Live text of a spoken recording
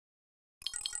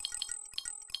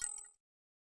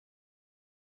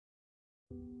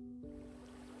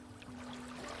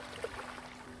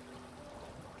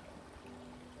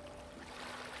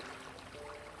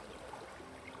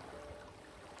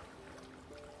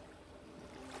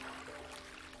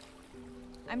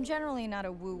I'm generally not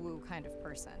a woo-woo kind of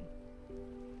person.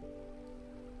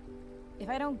 If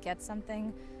I don't get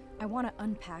something, I want to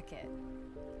unpack it,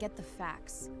 get the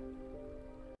facts.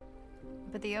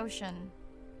 But the ocean,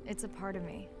 it's a part of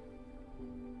me.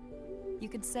 You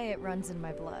could say it runs in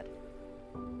my blood.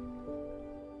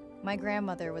 My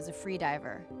grandmother was a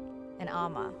freediver, an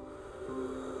ama.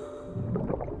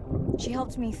 She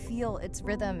helped me feel its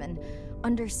rhythm and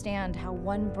understand how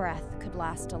one breath could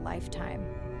last a lifetime.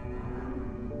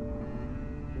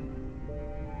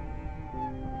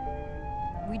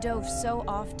 We dove so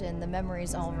often, the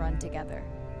memories all run together.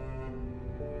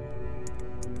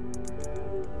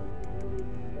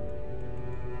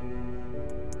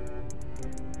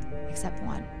 Except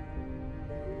one.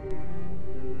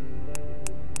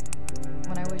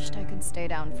 When I wished I could stay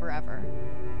down forever.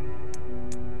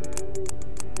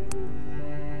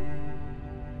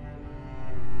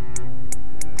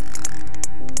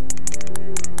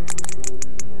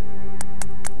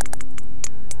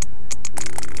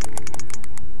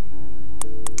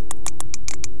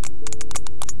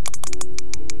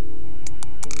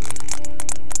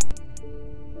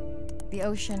 The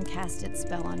ocean cast its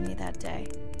spell on me that day.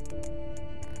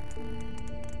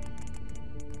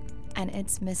 And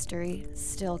its mystery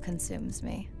still consumes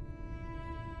me.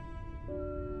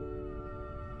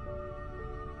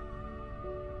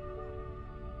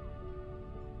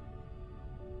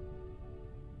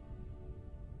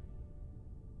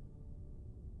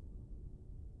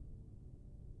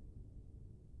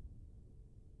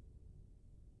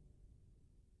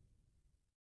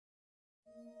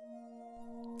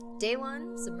 Day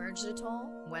 1, submerged atoll,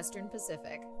 Western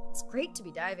Pacific. It's great to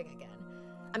be diving again.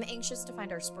 I'm anxious to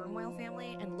find our sperm whale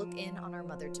family and look in on our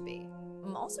mother-to-be.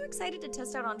 I'm also excited to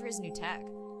test out Andre's new tech.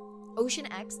 Ocean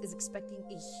X is expecting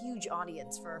a huge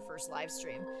audience for our first live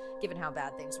stream, given how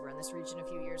bad things were in this region a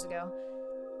few years ago.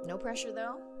 No pressure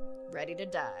though, ready to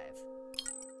dive.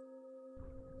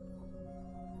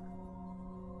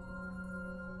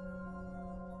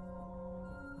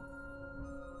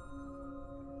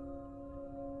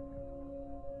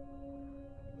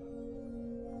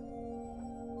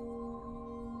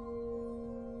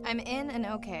 I'm in and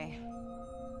okay.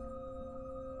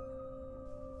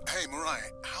 Hey, Mariah,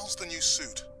 how's the new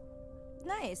suit?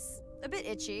 Nice. A bit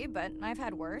itchy, but I've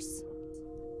had worse.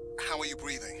 How are you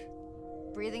breathing?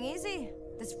 Breathing easy.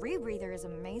 This rebreather is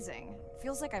amazing.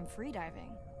 Feels like I'm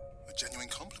freediving. A genuine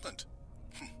compliment.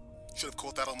 Should have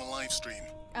caught that on the live stream.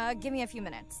 Give me a few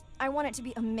minutes. I want it to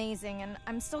be amazing, and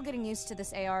I'm still getting used to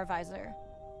this AR visor.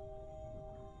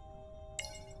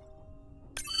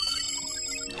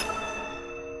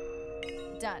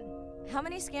 Done. How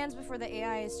many scans before the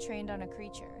AI is trained on a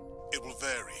creature? It will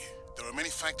vary. There are many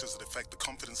factors that affect the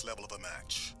confidence level of a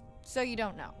match. So you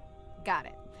don't know. Got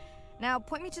it. Now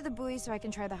point me to the buoy so I can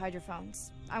try the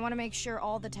hydrophones. I want to make sure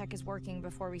all the tech is working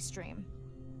before we stream.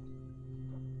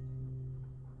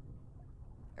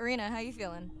 Irina, how you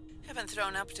feeling? Haven't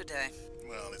thrown up today.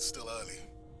 Well, it's still early.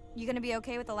 You gonna be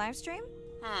okay with the live stream?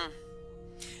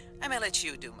 I may let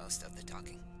you do most of the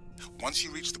talking. Once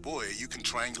you reach the buoy, you can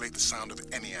triangulate the sound of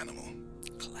any animal.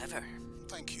 Clever.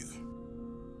 Thank you.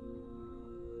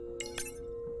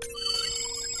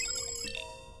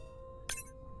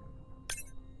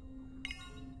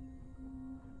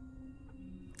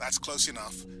 That's close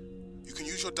enough. You can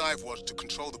use your dive watch to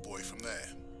control the buoy from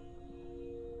there.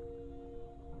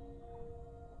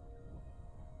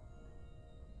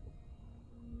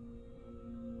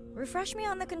 Refresh me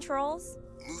on the controls.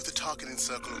 Move the targeting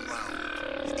circle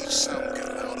around. Each sound will get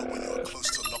louder when you are close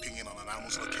to locking in on an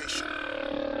animal's location.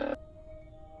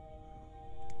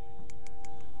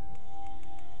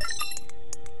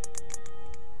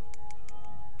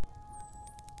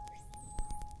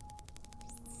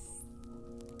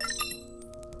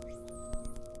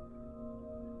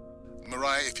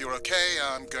 Mariah, if you're okay,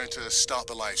 I'm going to start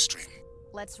the live stream.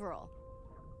 Let's roll.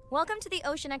 Welcome to the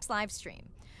Ocean X live stream.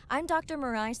 I'm Dr.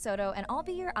 Mariah Soto, and I'll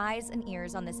be your eyes and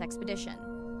ears on this expedition.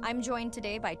 I'm joined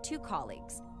today by two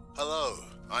colleagues. Hello,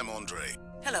 I'm Andre.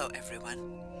 Hello,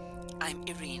 everyone. I'm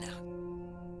Irina.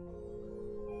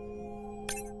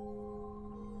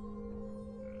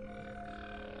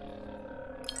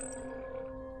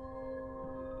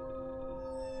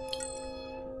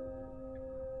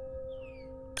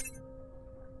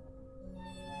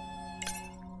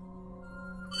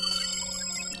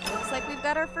 Looks like we've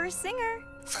got our first singer.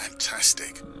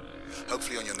 Fantastic.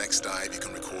 Hopefully on your next dive you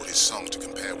can record his song to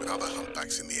compare with other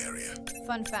humpbacks in the area.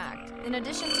 Fun fact, in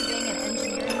addition to being an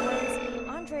engineer in Wales,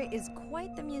 Andre is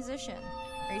quite the musician.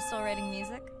 Are you still writing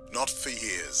music? Not for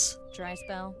years. Dry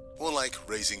spell? More like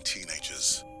raising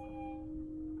teenagers.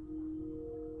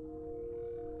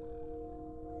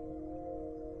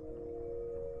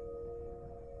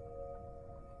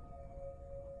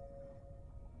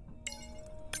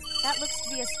 That looks to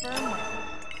be a sperm whale.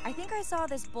 I think I saw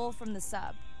this bull from the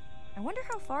sub. I wonder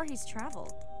how far he's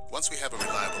traveled. Once we have a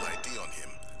reliable ID on him,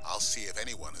 I'll see if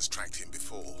anyone has tracked him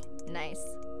before. Nice.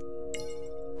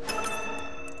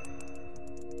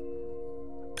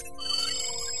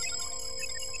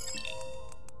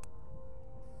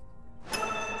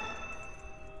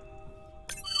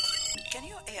 Can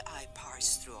your AI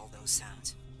parse through all those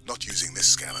sounds? Not using this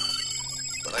scanner.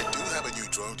 But I do have a new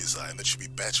drone design that should be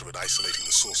better at isolating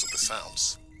the source of the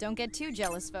sounds. Don't get too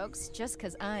jealous, folks, just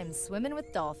 'cause I'm swimming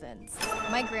with dolphins.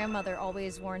 My grandmother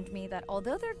always warned me that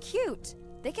although they're cute,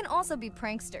 they can also be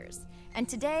pranksters. And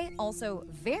today, also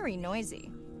very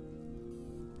noisy.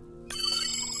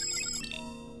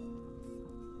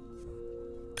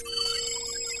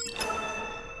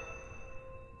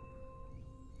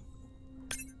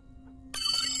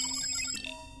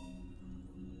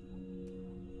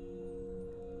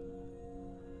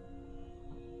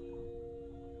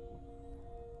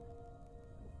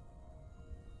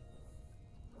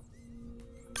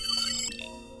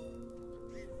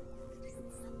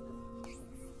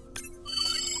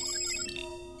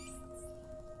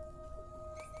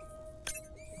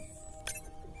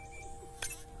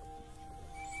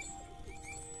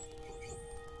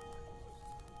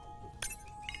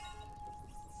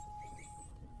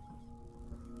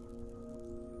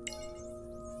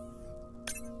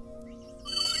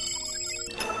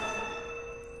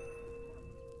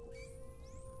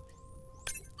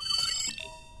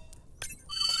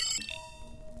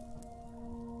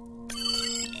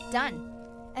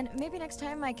 Done. And maybe next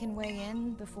time I can weigh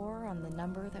in before on the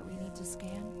number that we need to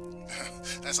scan.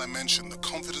 As I mentioned, the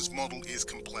confidence model is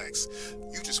complex.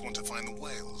 You just want to find the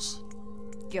whales.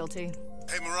 Guilty.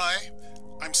 Hey, Mirai,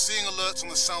 I'm seeing alerts on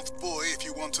the South Buoy if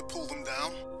you want to pull them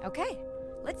down. Okay,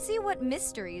 let's see what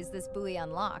mysteries this buoy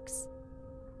unlocks.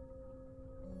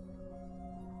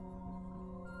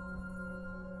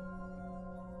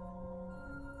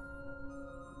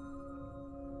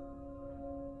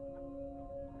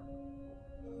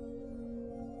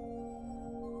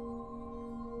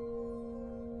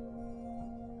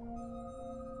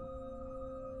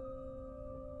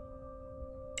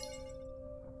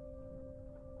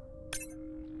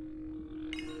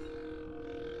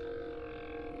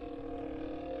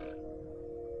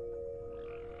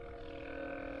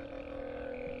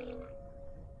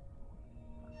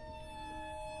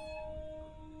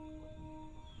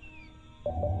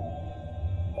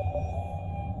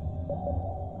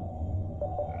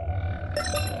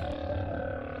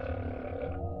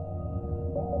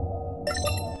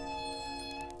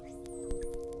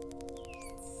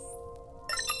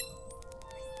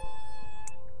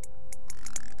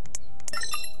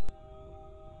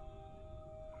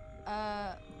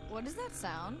 What does that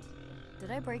sound?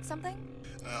 Did I break something?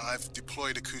 I've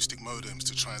deployed acoustic modems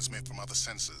to transmit from other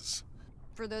sensors.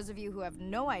 For those of you who have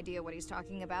no idea what he's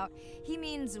talking about, he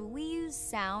means we use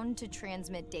sound to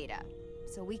transmit data,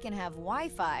 so we can have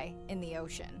Wi-Fi in the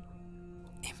ocean.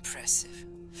 Impressive.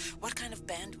 What kind of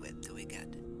bandwidth do we get?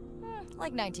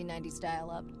 Like 1990s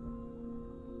dial-up.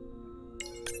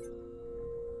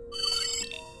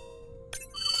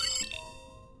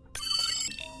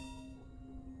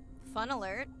 Fun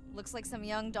alert. Looks like some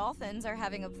young dolphins are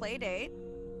having a play date.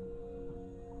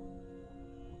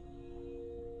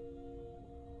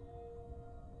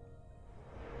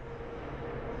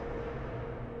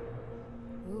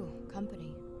 Ooh,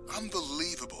 company.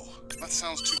 Unbelievable. That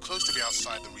sounds too close to be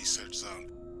outside the research zone.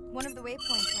 One of the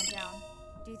waypoints went down.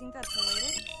 Do you think that's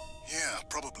related? Yeah,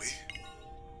 probably.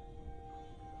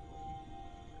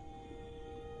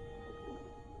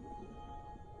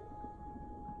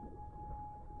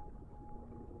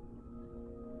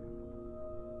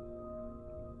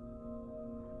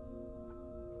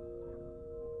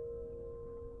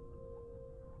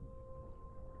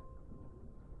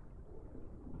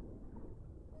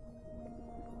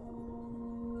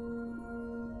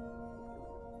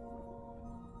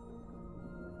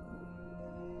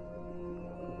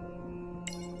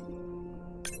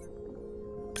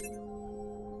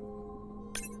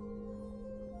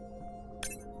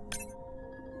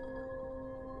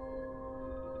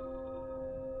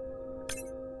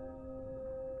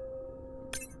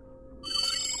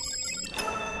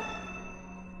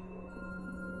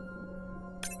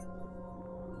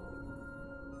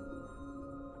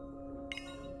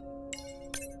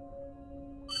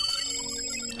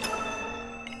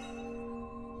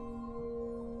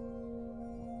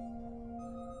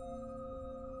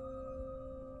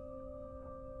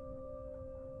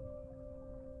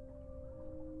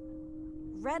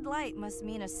 Red light must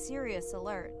mean a serious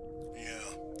alert.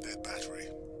 Yeah, dead battery.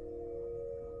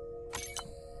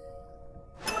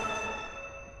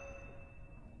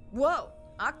 Whoa,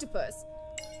 octopus.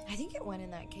 I think it went in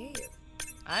that cave.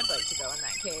 I'd like to go in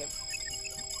that cave.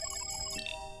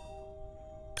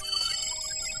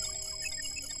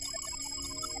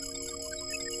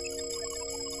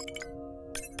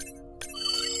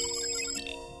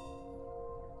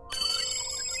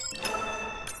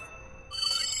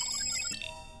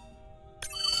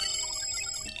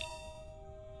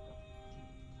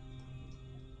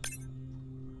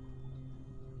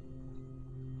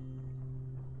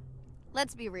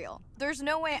 Let's be real. There's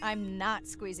no way I'm not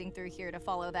squeezing through here to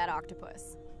follow that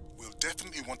octopus. We'll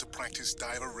definitely want to practice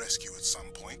diver rescue at some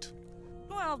point.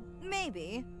 Well,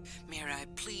 maybe. Mirai,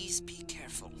 please be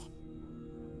careful.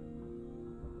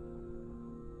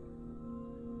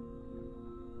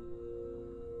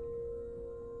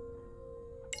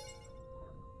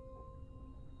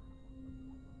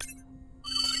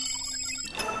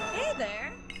 Hey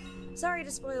there. Sorry to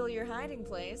spoil your hiding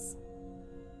place.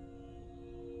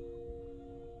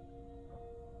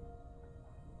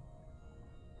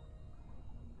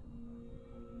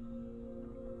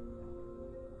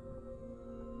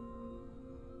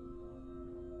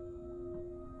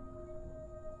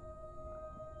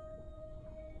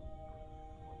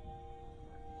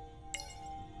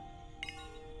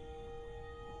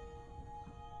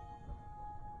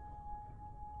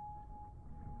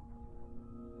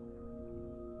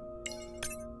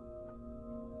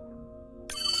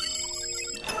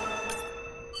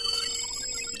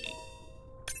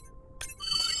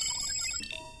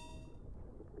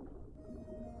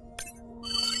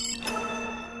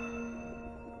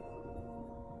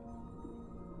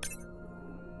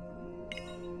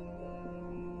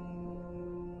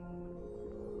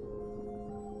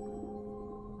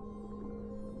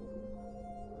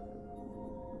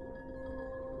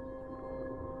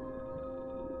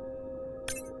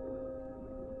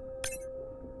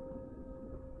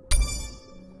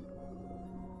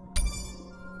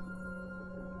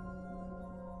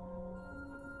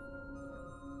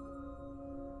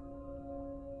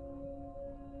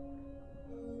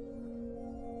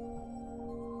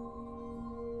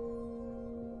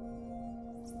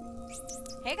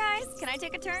 Hey guys, can I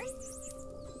take a turn?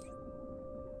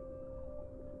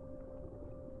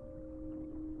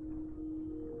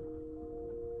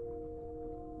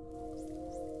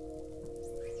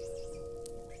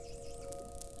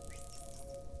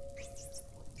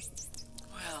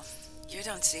 Well, you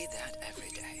don't see that every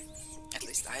day. At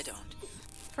least I don't.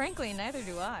 Frankly, neither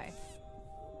do I.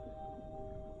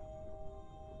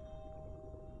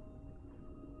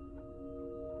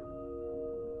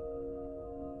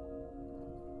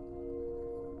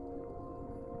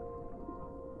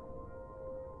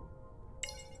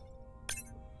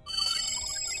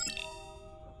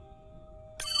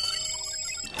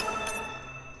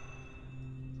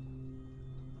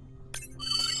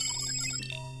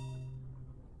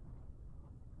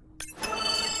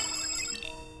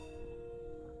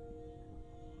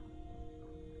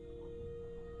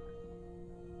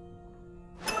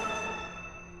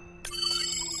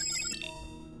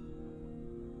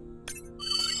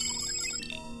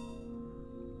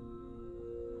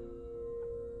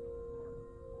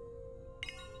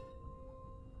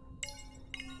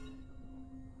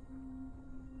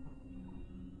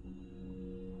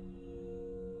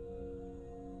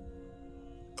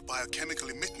 Biochemical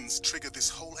emittance trigger this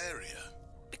whole area.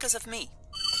 Because of me.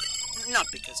 Not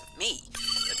because of me,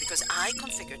 but because I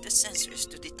configured the sensors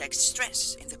to detect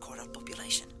stress in the coral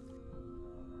population.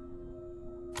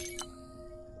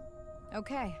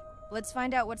 Okay, let's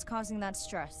find out what's causing that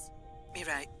stress.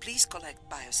 Mirai, please collect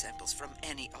biosamples from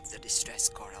any of the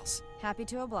distressed corals. Happy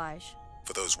to oblige.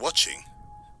 For those watching,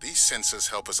 these sensors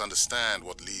help us understand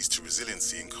what leads to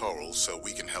resiliency in coral so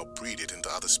we can help breed it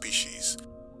into other species.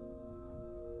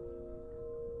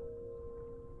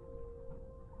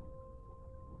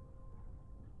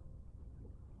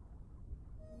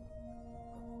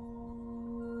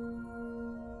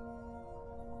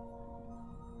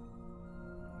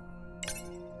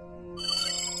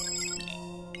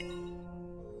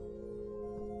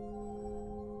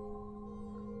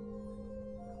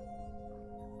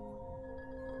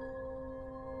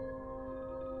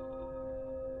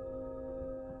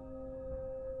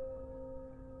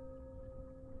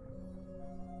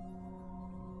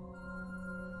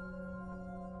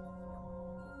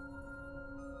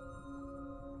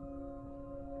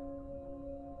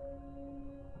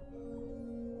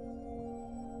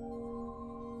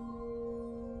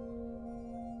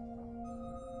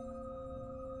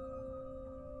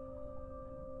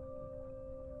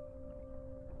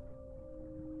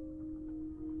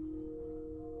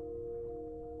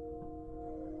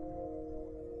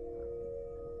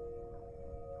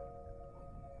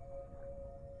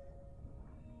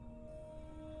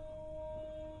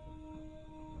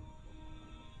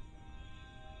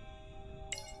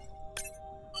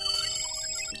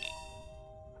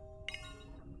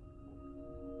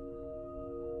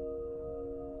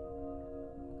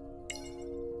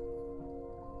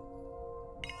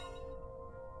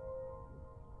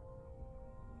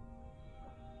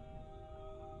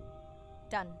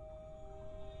 Done.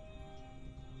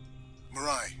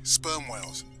 Mirai, sperm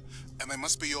whales. And they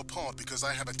must be your pod because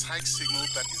I have a tag signal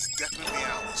that is definitely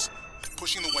ours.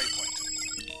 Pushing the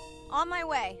waypoint. On my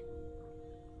way.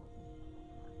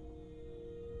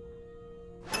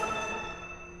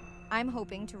 I'm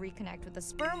hoping to reconnect with the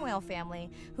sperm whale family,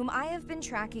 whom I have been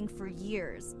tracking for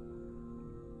years.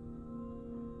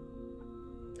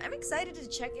 I'm excited to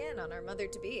check in on our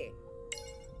mother-to-be.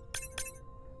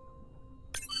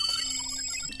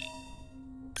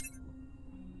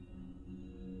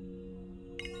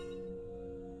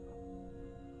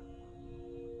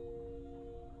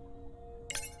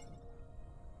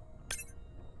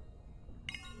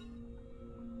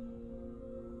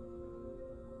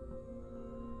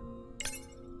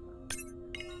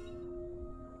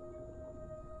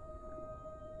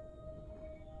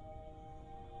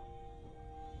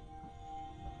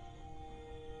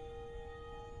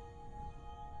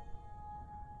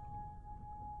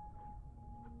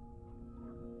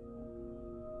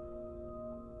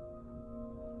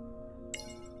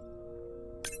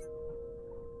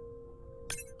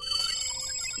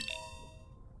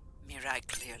 Mirai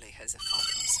clearly has a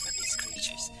fondness for these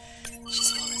creatures.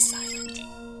 She's fallen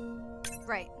silent.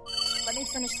 Right. Let me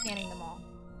finish scanning them all.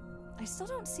 I still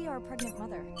don't see our pregnant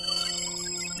mother.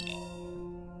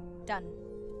 Done.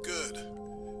 Good.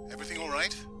 Everything all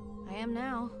right? I am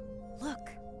now. Look.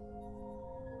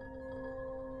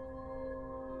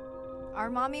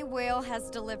 Our mommy whale has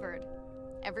delivered.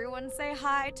 Everyone say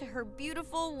hi to her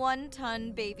beautiful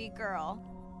 1-ton baby girl.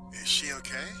 Is she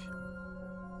okay?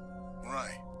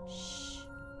 Right. Shh.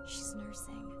 She's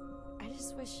nursing. I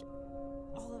just wish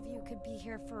all of you could be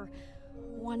here for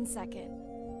 1 second.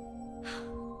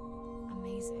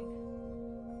 Amazing.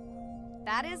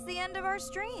 That is the end of our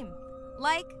stream.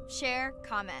 Like, share,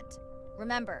 comment.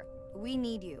 Remember, we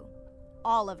need you.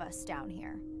 All of us down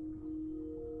here.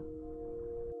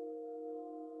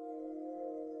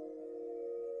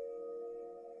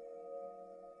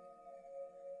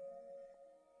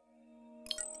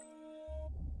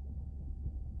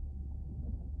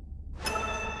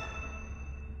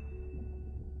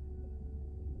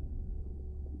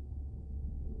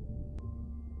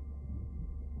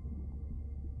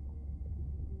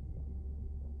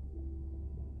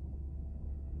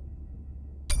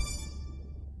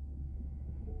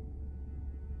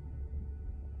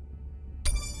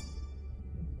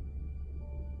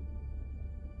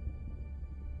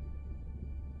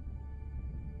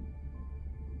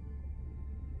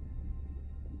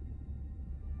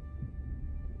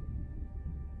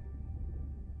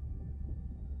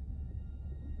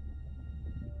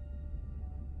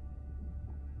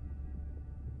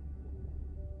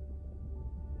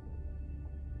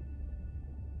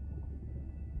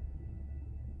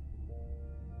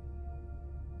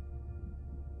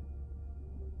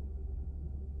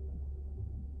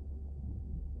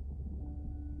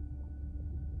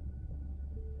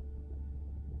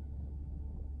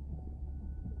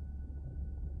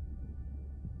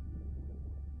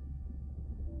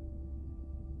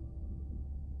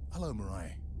 Hello,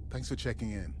 Mirai. Thanks for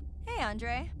checking in. Hey,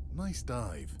 Andre. Nice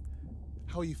dive.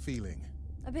 How are you feeling?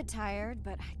 A bit tired,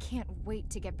 but I can't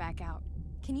wait to get back out.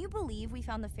 Can you believe we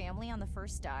found the family on the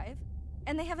first dive?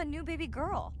 And they have a new baby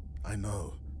girl. I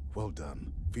know. Well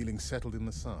done. Feeling settled in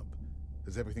the sub.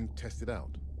 Has everything tested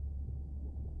out?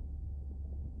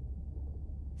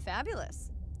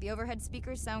 Fabulous. The overhead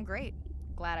speakers sound great.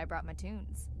 Glad I brought my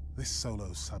tunes. This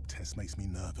solo sub test makes me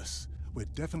nervous. We're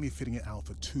definitely fitting it out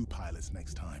for 2 pilots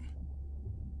next time.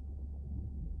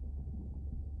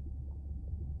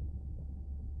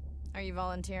 Are you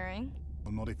volunteering?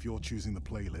 Well, not if you're choosing the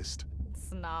playlist.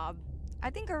 Snob. I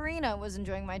think Arena was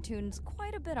enjoying my tunes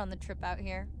quite a bit on the trip out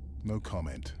here. No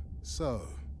comment. So,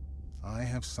 I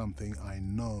have something I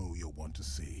know you'll want to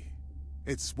see.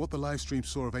 It's what the livestream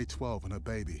saw of A12 and her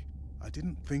baby. I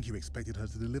didn't think you expected her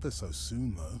to deliver so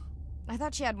soon, though. I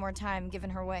thought she had more time given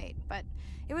her weight, but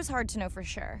it was hard to know for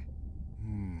sure.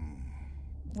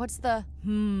 What's the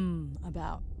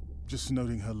about? Just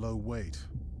noting her low weight.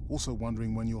 Also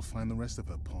wondering when you'll find the rest of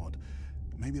her pod.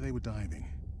 Maybe they were diving.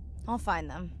 I'll find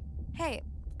them. Hey,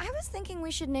 I was thinking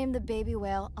we should name the baby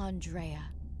whale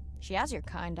Andrea. She has your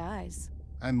kind eyes.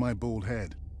 And my bald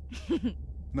head.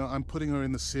 No, I'm putting her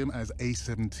in the sim as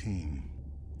A17.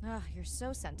 Ugh, you're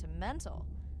so sentimental.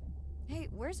 Hey,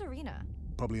 where's Arena?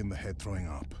 Probably in the head throwing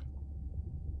up.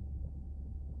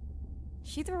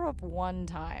 She threw up 1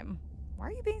 time. Why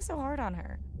are you being so hard on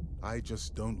her? I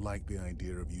just don't like the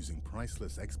idea of using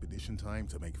priceless expedition time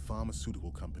to make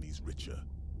pharmaceutical companies richer.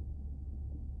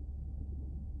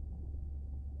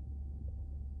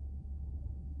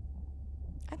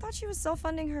 I thought she was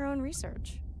self-funding her own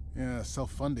research. Yeah,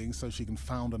 self-funding so she can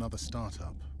found another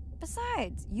startup.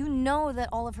 Besides, you know that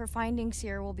all of her findings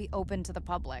here will be open to the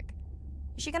public.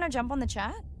 Is she gonna jump on the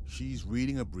chat? She's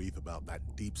reading a brief about that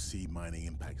deep-sea mining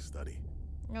impact study.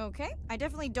 Okay, I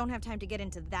definitely don't have time to get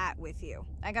into that with you.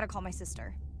 I gotta call my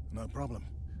sister. No problem.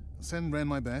 Send Ren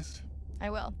my best. I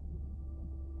will.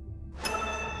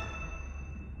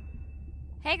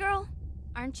 Hey girl,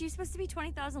 aren't you supposed to be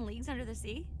 20,000 leagues under the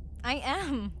sea? I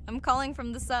am. I'm calling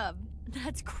from the sub.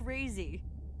 That's crazy.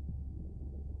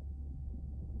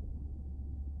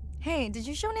 Hey, did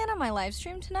you show Nana my live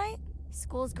stream tonight?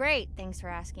 School's great, thanks for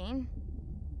asking.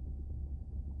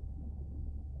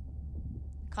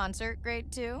 Concert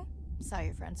great too? Saw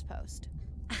your friend's post.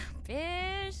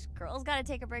 Fish, girls gotta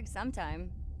take a break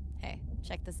sometime. Hey,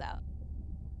 check this out.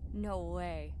 No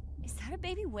way. Is that a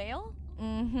baby whale?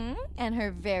 Mm-hmm. And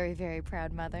her very, very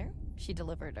proud mother. She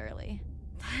delivered early.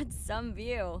 That's some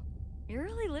view. You're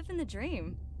really living the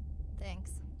dream.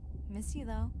 Thanks. Miss you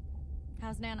though.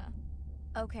 How's Nana?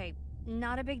 Okay,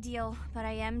 not a big deal, but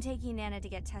I am taking Nana to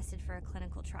get tested for a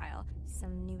clinical trial.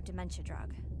 Some new dementia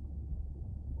drug.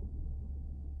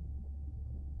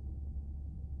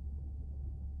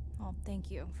 Well,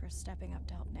 thank you for stepping up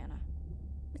to help Nana.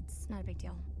 It's not a big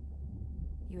deal.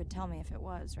 You would tell me if it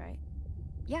was, right?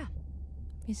 Yeah.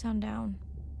 You sound down.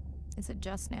 Is it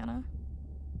just Nana?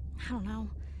 I don't know.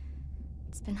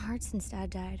 It's been hard since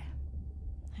Dad died.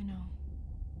 I know.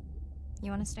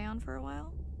 You want to stay on for a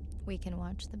while? We can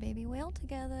watch the baby whale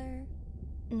together.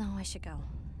 No, I should go.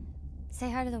 Say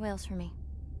hi to the whales for me.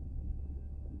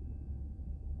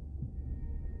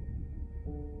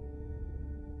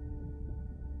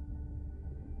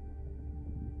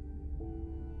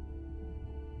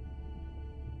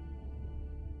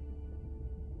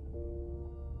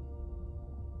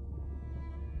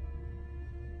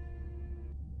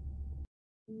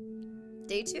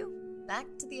 Day 2, back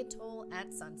to the atoll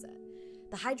at sunset.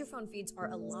 The hydrophone feeds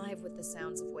are alive with the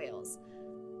sounds of whales.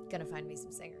 Gonna find me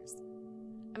some singers.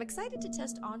 I'm excited to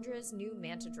test Andrea's new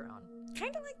Manta drone.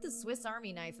 Kinda like the Swiss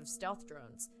Army knife of stealth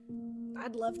drones.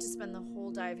 I'd love to spend the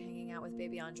whole dive hanging out with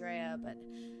baby Andrea, but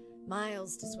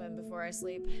miles to swim before I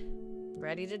sleep.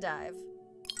 Ready to dive.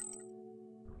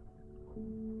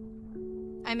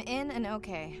 I'm in and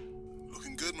okay.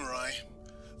 Looking good, Mirai.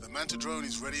 The Manta drone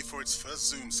is ready for its first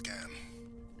zoom scan.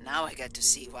 Now I get to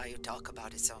see why you talk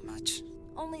about it so much.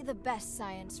 Only the best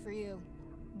science for you.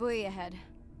 Buoy ahead.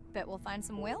 Bet we'll find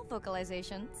some whale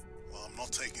vocalizations. Well, I'm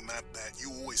not taking that bet.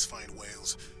 You always find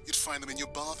whales. You'd find them in your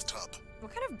bathtub.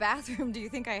 What kind of bathroom do you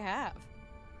think I have?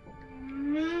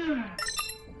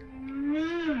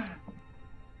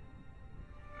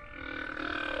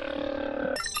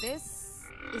 This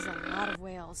is a lot of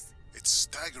whales. It's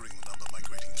staggering the number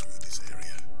migrating through this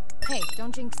area. Hey,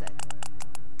 don't jinx it.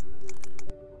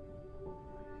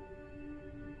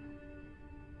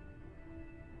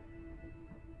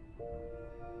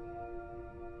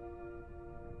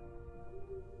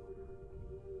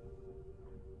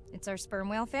 It's our sperm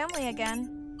whale family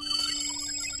again.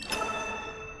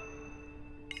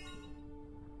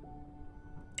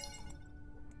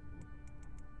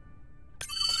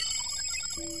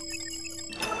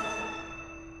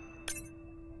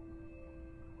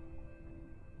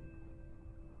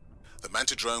 The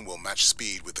Manta drone will match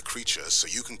speed with the creature so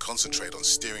you can concentrate on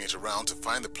steering it around to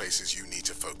find the places you need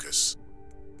to focus.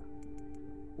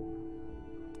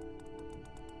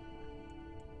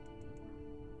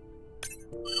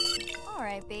 All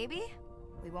right, baby.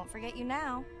 We won't forget you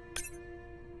now.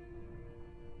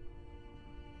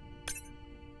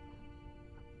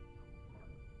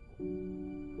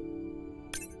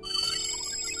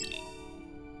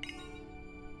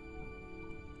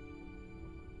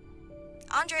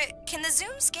 Andre, can the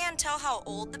zoom scan tell how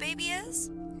old the baby is?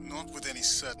 Not with any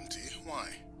certainty. Why?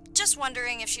 Just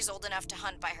wondering if she's old enough to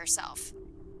hunt by herself.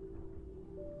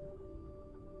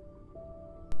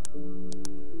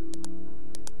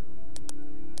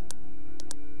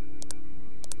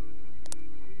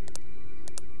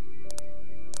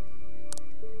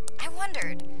 I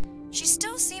wondered. She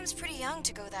still seems pretty young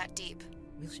to go that deep.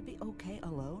 Will she be okay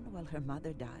alone while her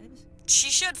mother dives? She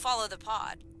should follow the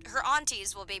pod. Her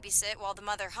aunties will babysit while the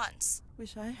mother hunts.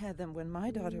 Wish I had them when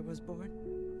my daughter was born.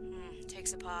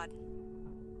 Takes a pod.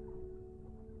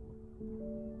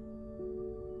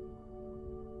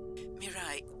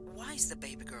 Mirai, why is the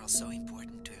baby girl so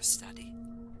important to your study?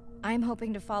 I'm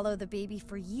hoping to follow the baby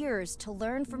for years to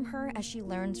learn from her as she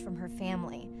learns from her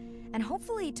family, and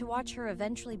hopefully to watch her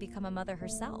eventually become a mother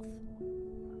herself.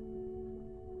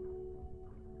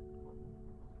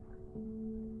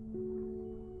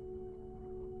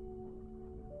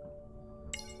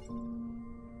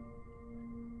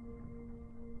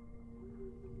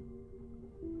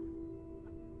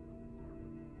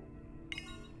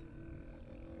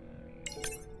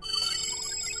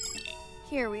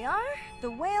 Here we are. The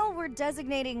whale we're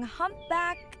designating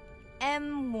Humpback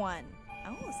M1.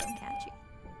 Oh, so catchy.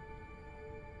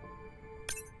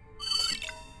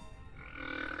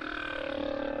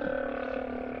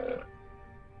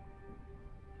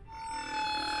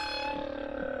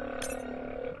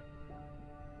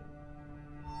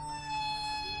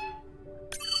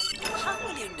 How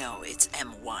will you know it's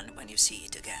M1 when you see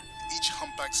it again? Each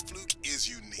humpback's fluke is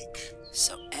unique.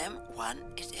 So M1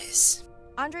 it is.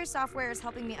 Andre's software is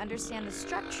helping me understand the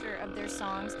structure of their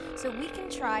songs so we can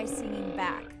try singing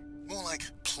back. More like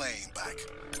playing back.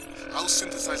 I'll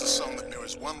synthesize a song that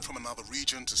mirrors one from another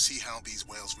region to see how these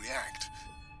whales react.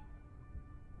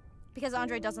 Because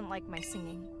Andre doesn't like my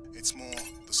singing. It's more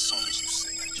the songs you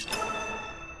sing, actually.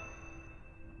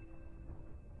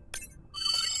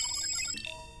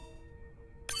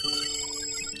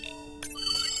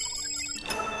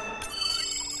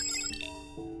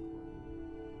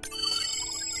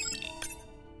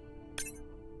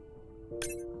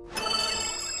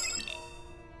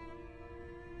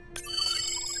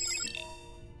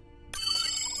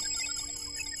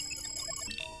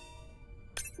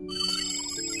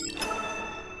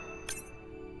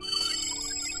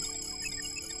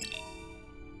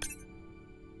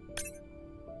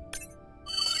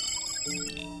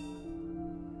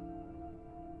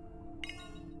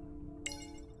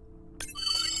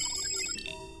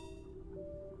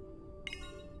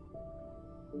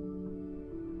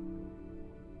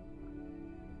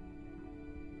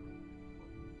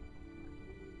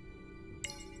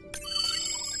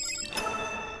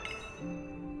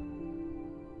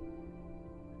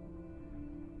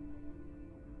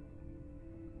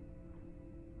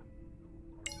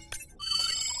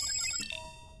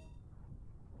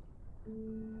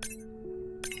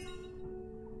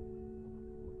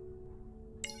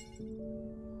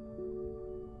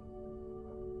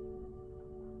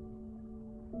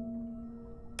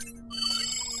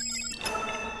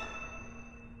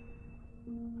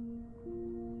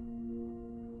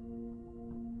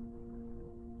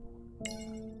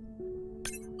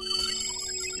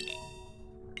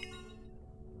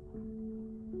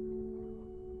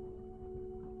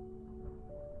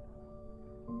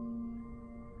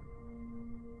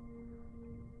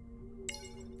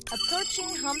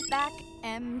 Approaching Humpback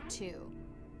M2.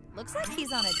 Looks like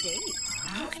he's on a date.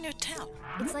 How can you tell?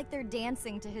 It's like they're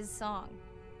dancing to his song.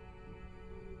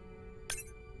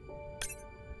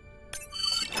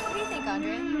 What do you think,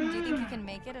 Andre? Do you think you can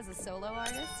make it as a solo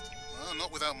artist?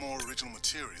 Not without more original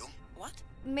material. What?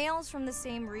 Males from the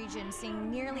same region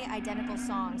sing nearly identical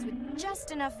songs with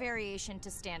just enough variation to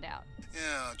stand out.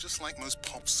 Yeah, just like most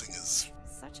pop singers.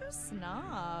 Such a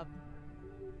snob.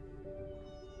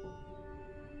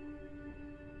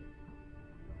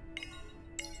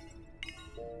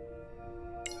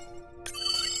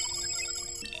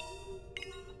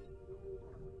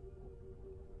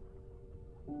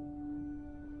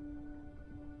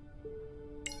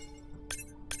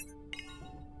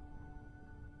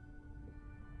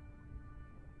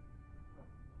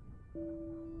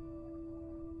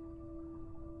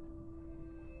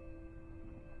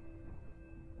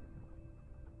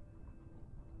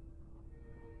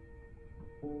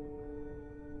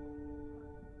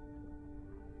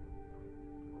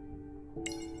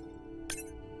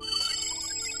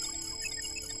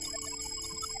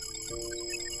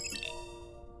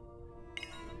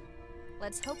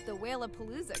 Let's hope the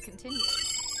Whalapalooza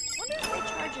continues. Wonder if they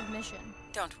charge admission.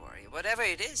 Don't worry. Whatever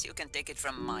it is, you can take it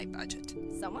from my budget.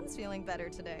 Someone's feeling better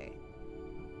today.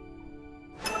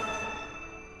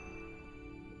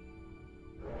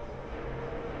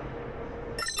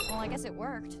 Well, I guess it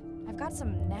worked. I've got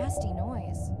some nasty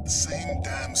noise. The same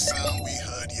damn sound we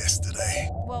heard yesterday.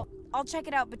 Well, I'll check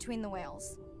it out between the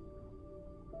whales.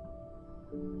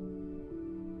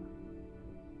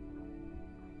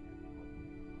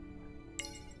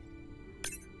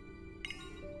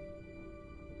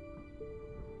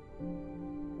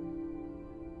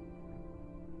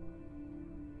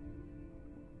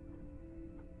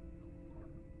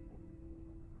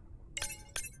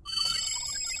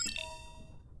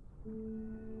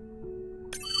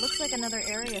 Looks like another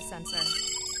area sensor.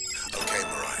 Okay,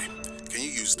 Mirai. Can you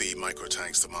use the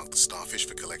microtanks to mark the starfish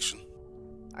for collection?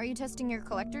 Are you testing your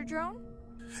collector drone?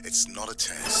 It's not a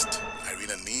test.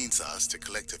 Irina needs us to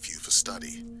collect a few for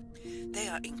study. They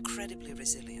are incredibly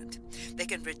resilient. They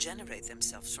can regenerate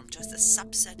themselves from just a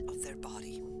subset of their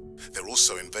body. They're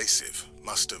also invasive.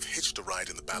 Must have hitched a ride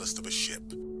in the ballast of a ship.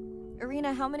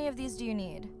 Irina, how many of these do you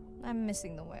need? I'm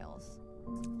missing the whales.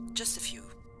 Just a few.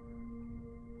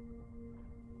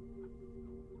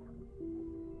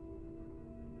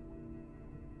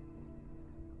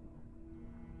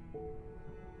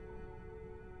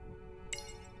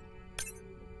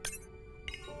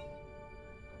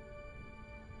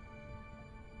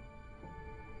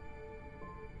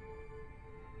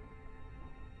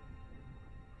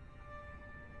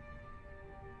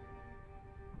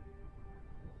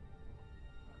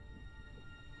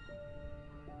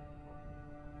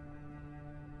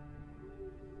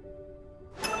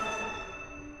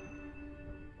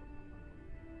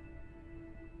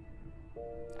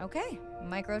 Okay,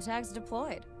 micro tags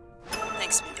deployed.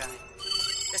 Thanks, Mirai.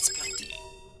 That's plenty.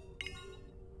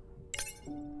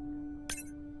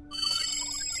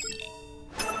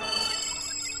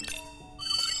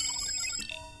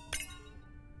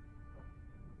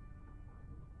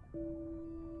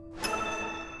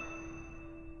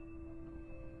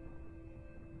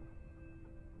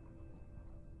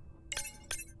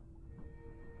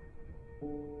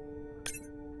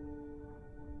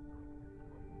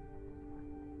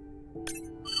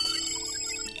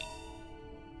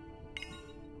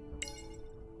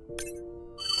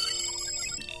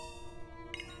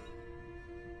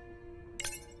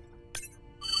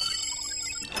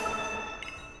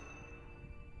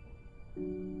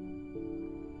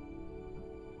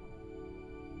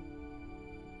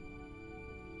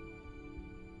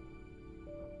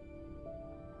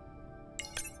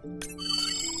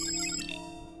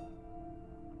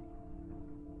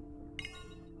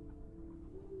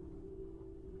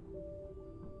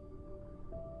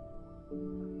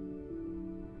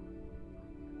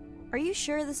 Are you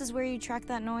sure this is where you track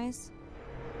that noise?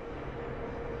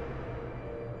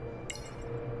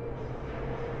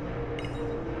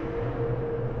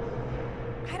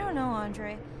 I don't know,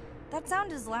 Andre. That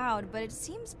sound is loud, but it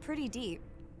seems pretty deep.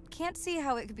 Can't see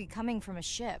how it could be coming from a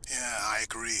ship. Yeah, I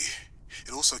agree.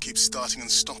 It also keeps starting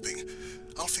and stopping.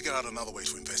 I'll figure out another way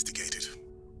to investigate it.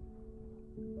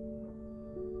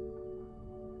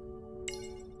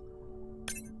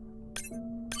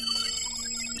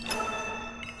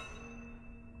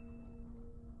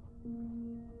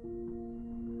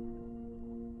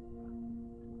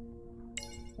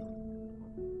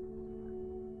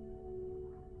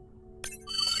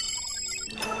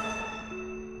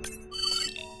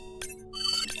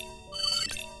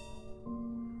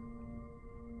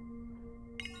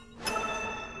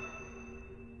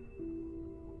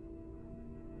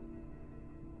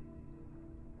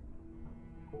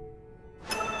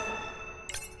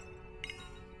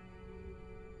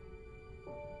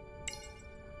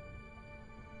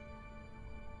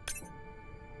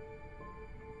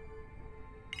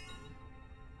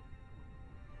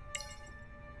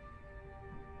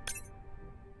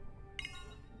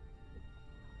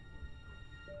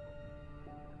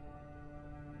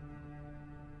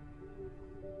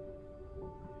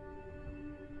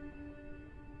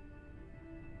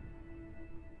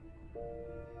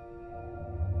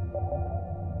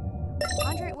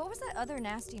 Andre, what was that other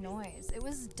nasty noise? It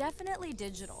was definitely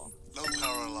digital. Low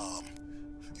power alarm.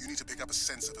 You need to pick up a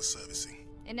sensor for servicing.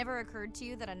 It never occurred to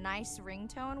you that a nice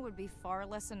ringtone would be far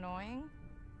less annoying?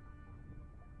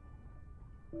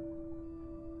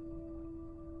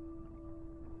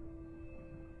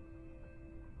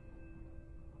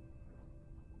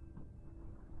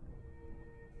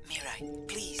 Mirai,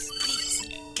 please,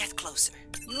 get closer.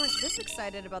 You weren't this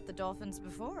excited about the dolphins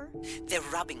before. They're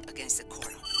rubbing against the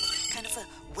coral. Kind of a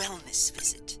wellness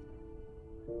visit.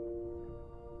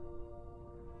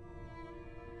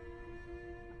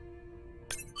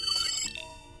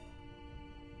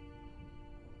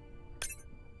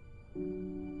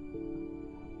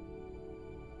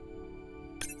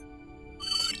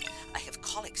 I have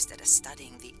colleagues that are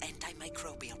studying the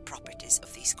antimicrobial properties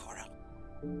of these coral.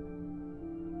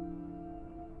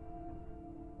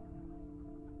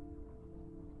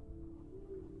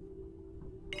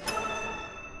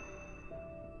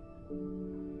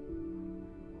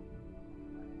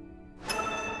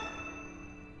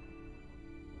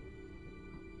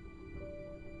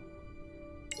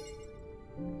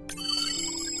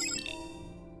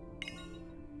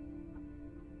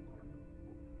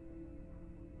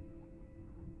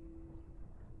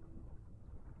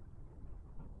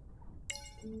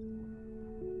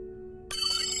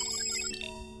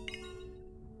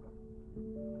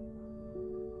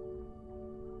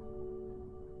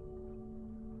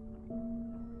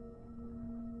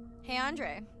 Hey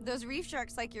Andre, those reef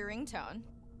sharks like your ringtone.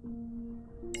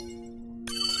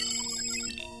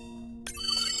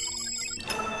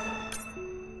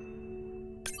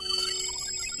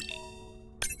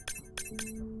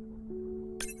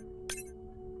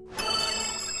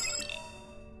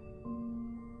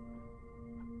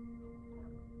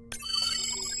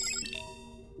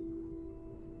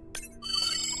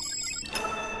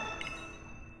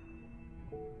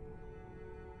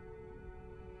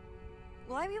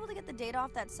 I be able to get the data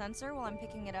off that sensor while I'm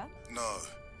picking it up? No.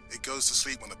 It goes to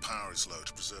sleep when the power is low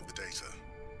to preserve the data.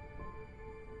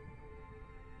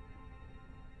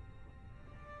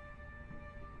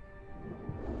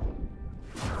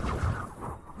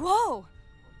 Whoa!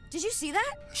 Did you see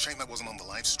that? Shame that wasn't on the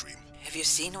live stream. Have you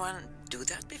seen one do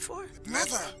that before?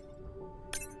 Never!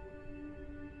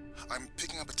 I'm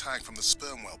picking up a tag from the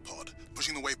sperm whale pod,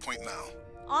 pushing the waypoint now.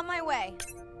 On my way.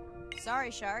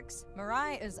 Sorry, sharks.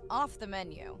 Mirai is off the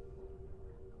menu.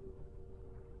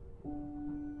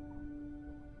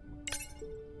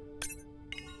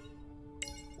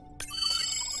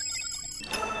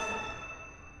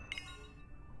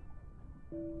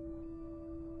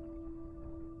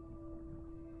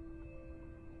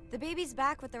 The baby's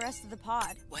back with the rest of the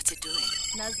pod. What's it doing?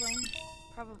 Nuzzling.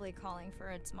 Probably calling for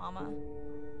its mama.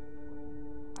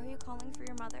 Are you calling for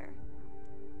your mother?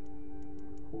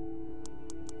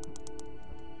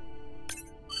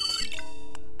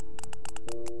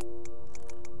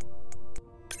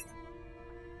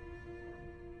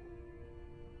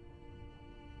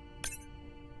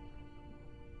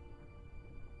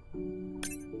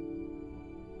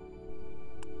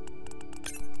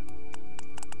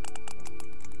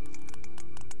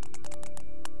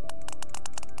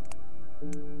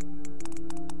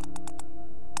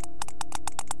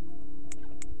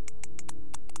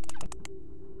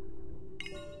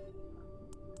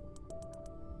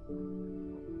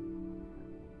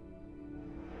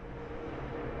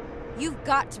 You've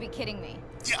got to be kidding me.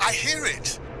 Yeah, I hear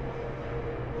it!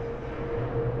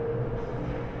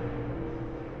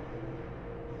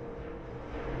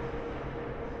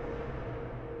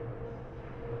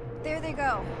 There they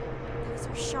go. That was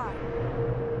our shot.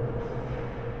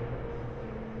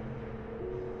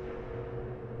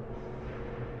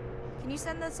 Can you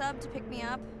send the sub to pick me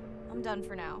up? I'm done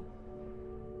for now.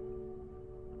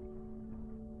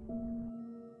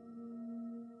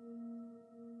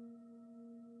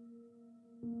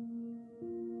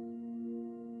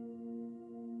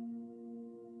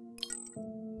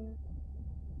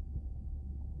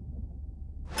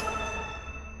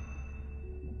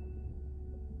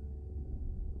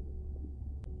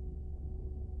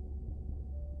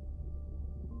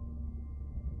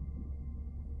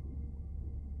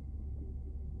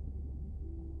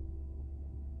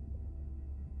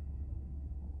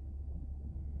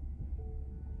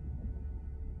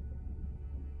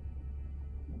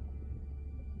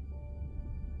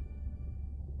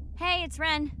 Hey, it's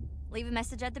Ren. Leave a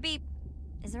message at the beep.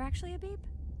 Is there actually a beep?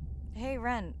 Hey,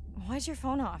 Ren, why's your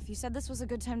phone off? You said this was a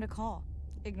good time to call.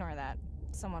 Ignore that.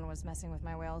 Someone was messing with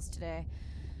my whales today.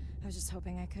 I was just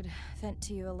hoping I could vent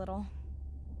to you a little.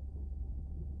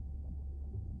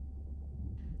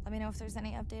 Let me know if there's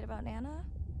any update about Nana.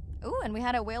 Ooh, and we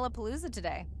had a whale-a-palooza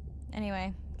today.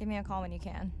 Anyway, give me a call when you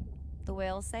can. The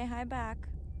whales say hi back.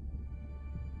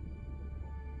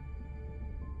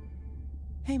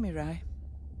 Hey, Mirai.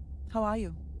 How are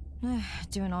you?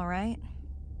 Doing all right.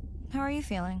 How are you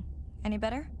feeling? Any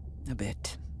better? A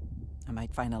bit. I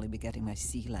might finally be getting my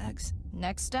sea legs.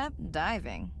 Next step,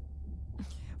 diving.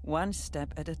 One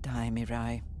step at a time,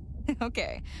 Mirai.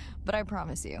 Okay, but I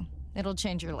promise you, it'll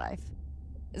change your life.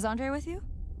 Is Andre with you?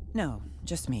 No,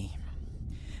 just me.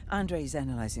 Andre is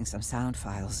analyzing some sound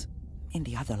files in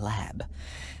the other lab.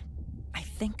 I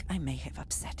think I may have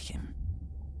upset him.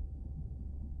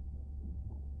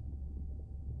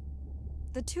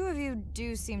 The two of you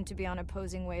do seem to be on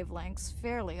opposing wavelengths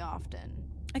fairly often.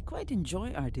 I quite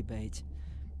enjoy our debates,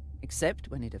 except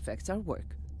when it affects our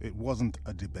work. It wasn't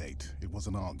a debate, it was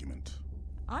an argument.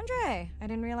 Andre, I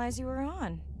didn't realize you were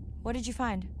on. What did you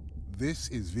find? This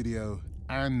is video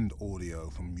and audio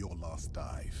from your last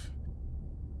dive.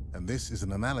 And this is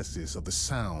an analysis of the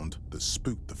sound that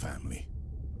spooked the family.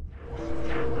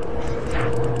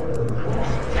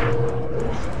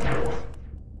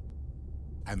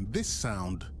 And this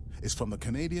sound is from the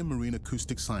Canadian marine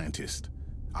acoustic scientist.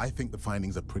 I think the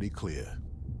findings are pretty clear.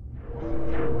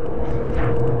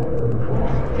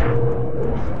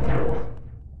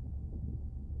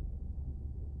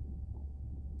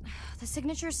 The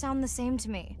signatures sound the same to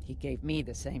me. He gave me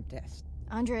the same test.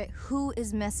 Andre, who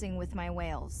is messing with my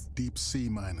whales? Deep sea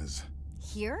miners.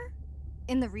 Here?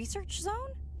 In the research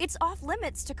zone? It's off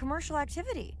limits to commercial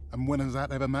activity. And when has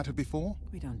that ever mattered before?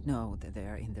 We don't know that they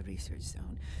are in the research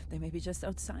zone. They may be just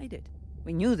outside it.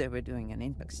 We knew they were doing an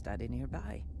impact study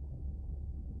nearby.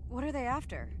 What are they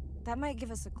after? That might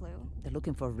give us a clue. They're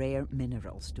looking for rare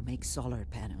minerals to make solar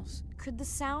panels. Could the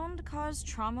sound cause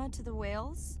trauma to the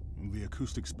whales? The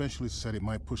acoustic specialist said it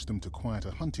might push them to quieter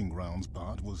hunting grounds,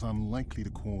 but was unlikely to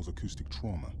cause acoustic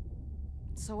trauma.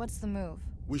 So what's the move?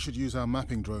 We should use our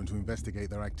mapping drone to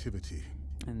investigate their activity.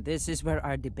 And this is where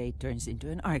our debate turns into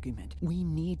an argument. We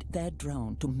need that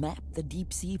drone to map the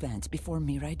deep-sea vents before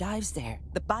Mirai dives there.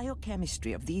 The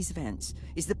biochemistry of these vents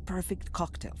is the perfect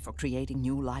cocktail for creating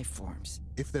new life forms.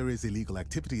 If there is illegal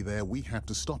activity there, we have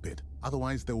to stop it.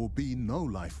 Otherwise, there will be no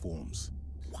life forms.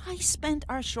 Why spend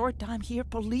our short time here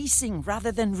policing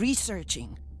rather than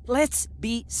researching? Let's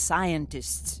be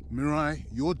scientists. Mirai,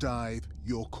 your dive,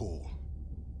 your call.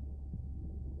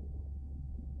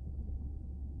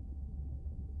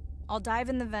 I'll dive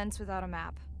in the vents without a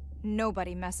map.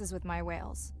 Nobody messes with my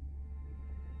whales.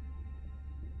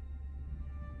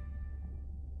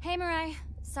 Hey, Mirai.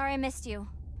 Sorry I missed you.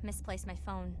 Misplaced my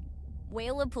phone.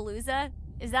 Whale-a-palooza?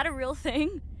 Is that a real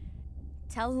thing?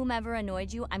 Tell whomever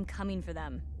annoyed you I'm coming for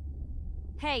them.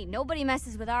 Hey, nobody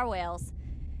messes with our whales.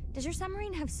 Does your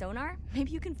submarine have sonar?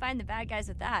 Maybe you can find the bad guys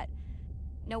with that.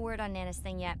 No word on Nana's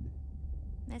thing yet.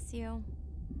 Miss you.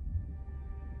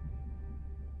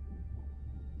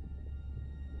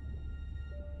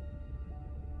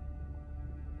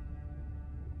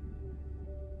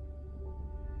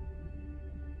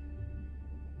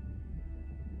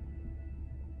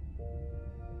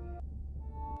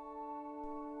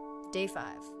 Day 5.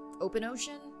 Open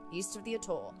ocean, east of the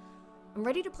atoll. I'm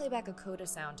ready to play back a coda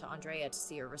sound to Andrea to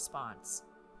see her response.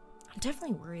 I'm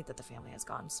definitely worried that the family has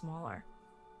gotten smaller.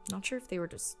 Not sure if they were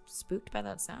just spooked by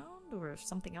that sound or if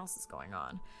something else is going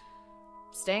on.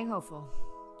 Staying hopeful.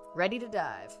 Ready to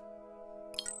dive.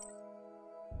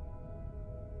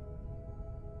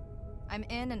 I'm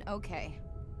in and okay.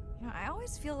 You know, I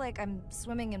always feel like I'm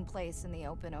swimming in place in the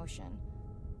open ocean.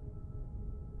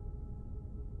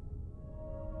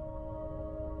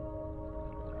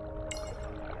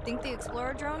 Think the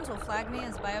Explorer drones will flag me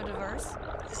as biodiverse?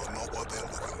 You're not what they're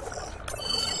looking for.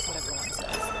 That's what everyone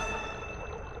says.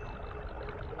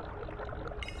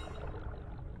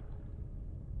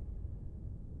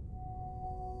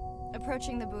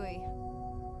 Approaching the buoy.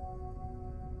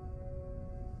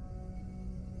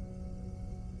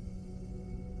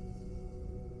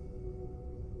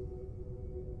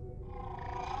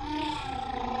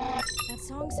 That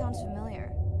song sounds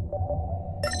familiar.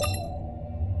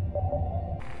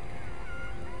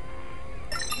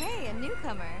 Hey, a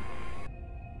newcomer.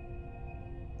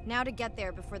 Now to get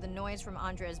there before the noise from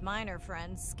Andrea's miner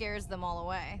friends scares them all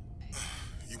away.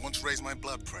 You want to raise my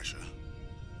blood pressure?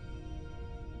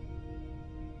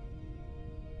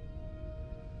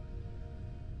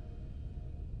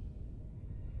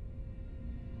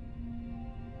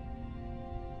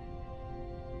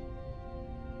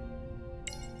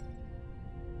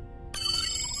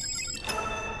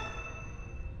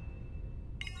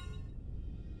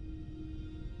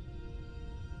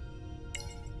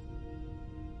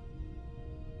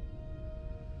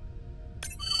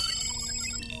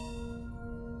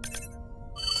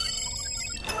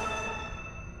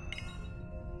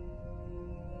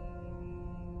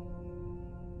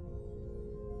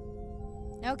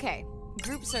 Okay,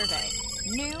 group survey.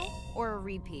 New or a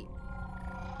repeat?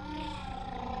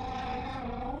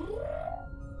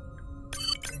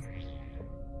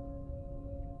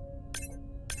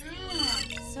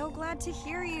 So glad to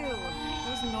hear you.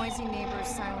 Those noisy neighbors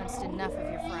silenced enough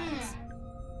of your friends.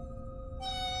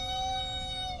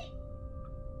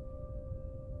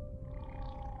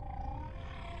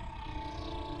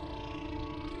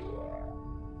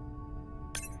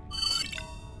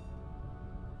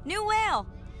 New whale!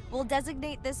 We'll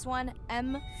designate this one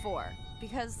M4,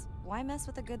 because why mess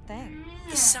with a good thing?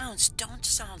 The sounds don't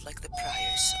sound like the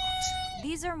prior songs.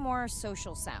 These are more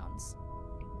social sounds.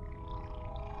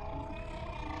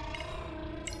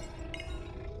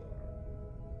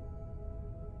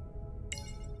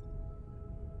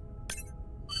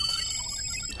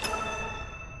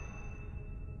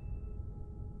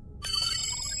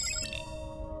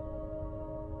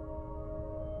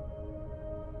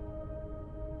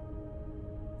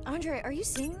 Andre, are you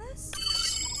seeing this?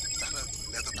 Is that a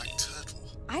leatherback turtle?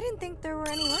 I didn't think there were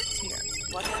any left here.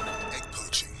 What happened? Egg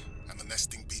poaching, and the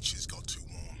nesting beaches got too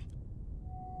warm.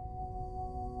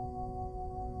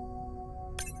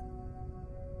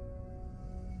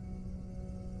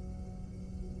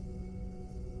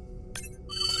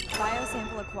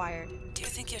 Biosample acquired. Do you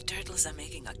think your turtles are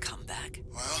making a comeback?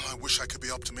 Well, I wish I could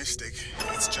be optimistic.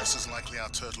 It's just as likely our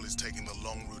turtle is taking the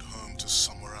long route home to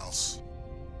somewhere else.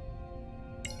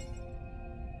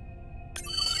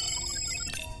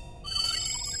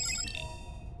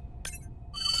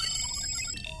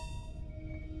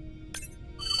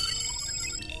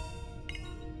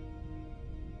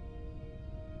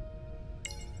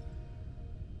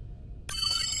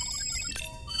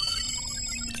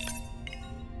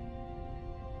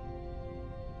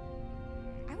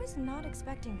 was not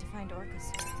expecting to find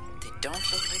orcas here. They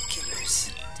don't look like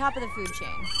killers. Top of the food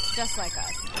chain, just like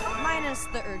us. Minus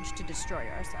the urge to destroy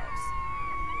ourselves.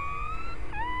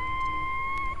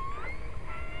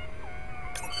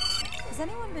 Has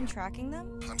anyone been tracking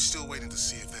them? I'm still waiting to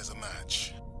see if there's a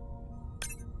match.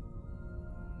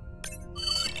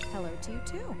 Hello to you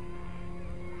too.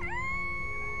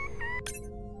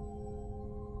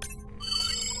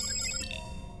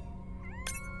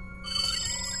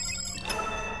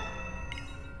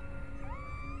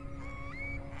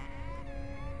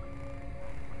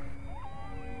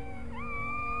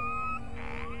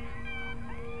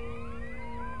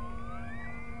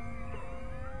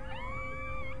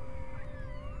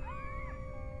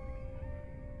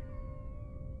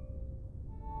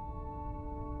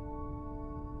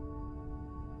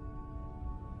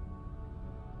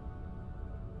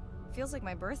 Feels like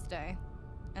my birthday,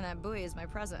 and that buoy is my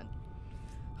present.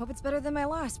 Hope it's better than my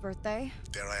last birthday.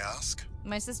 Dare I ask?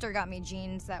 My sister got me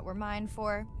jeans that were mine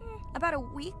for about a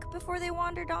week before they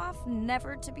wandered off,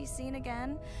 never to be seen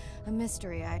again. A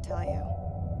mystery, I tell you.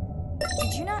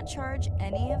 Did you not charge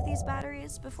any of these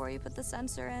batteries before you put the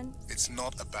sensor in? It's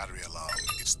not a battery alarm,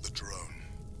 it's the drone.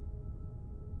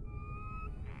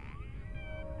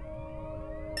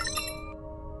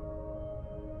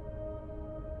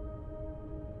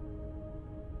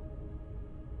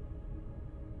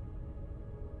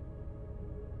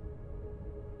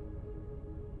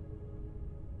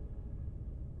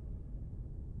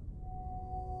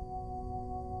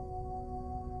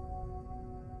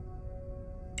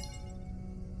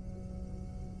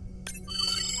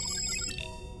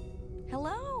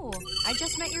 Hello! I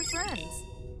just met your friends.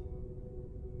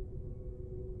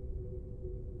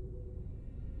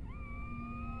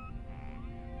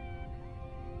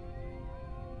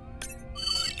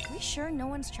 Are we sure no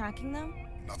one's tracking them?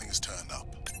 Nothing has turned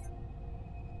up.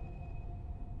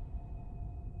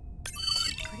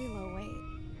 Pretty low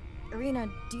weight. Irina,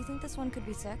 do you think this one could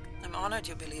be sick? I'm honored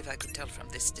you believe I could tell from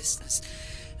this distance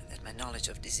that my knowledge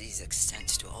of disease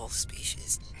extends to all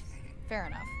species. Fair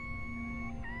enough.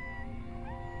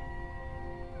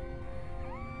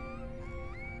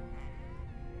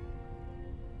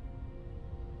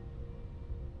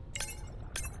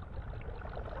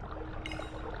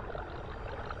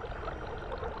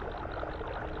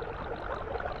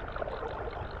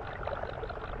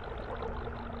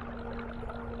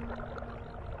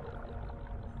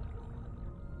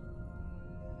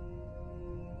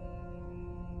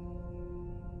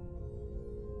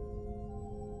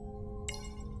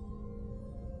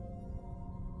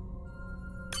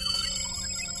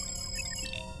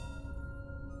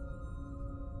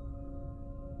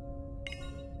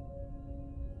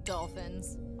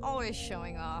 Dolphins. Always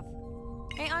showing off.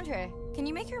 Hey, Andre, can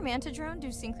you make your manta drone do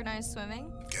synchronized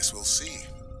swimming? Guess we'll see.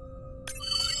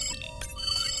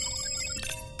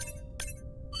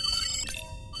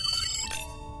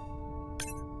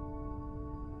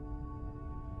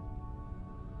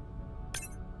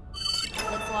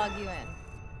 Let's log you in.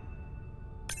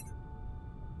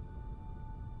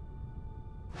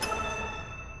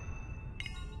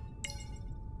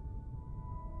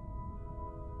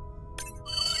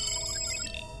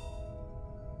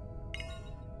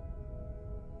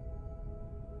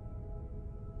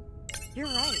 You're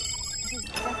right. It is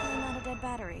definitely not a dead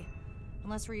battery.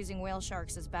 Unless we're using whale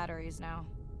sharks as batteries now.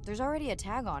 There's already a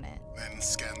tag on it. Then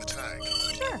scan the tag.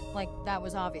 Sure, like that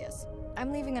was obvious.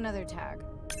 I'm leaving another tag.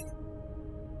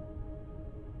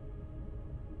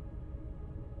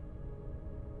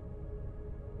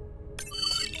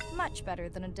 Much better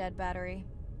than a dead battery.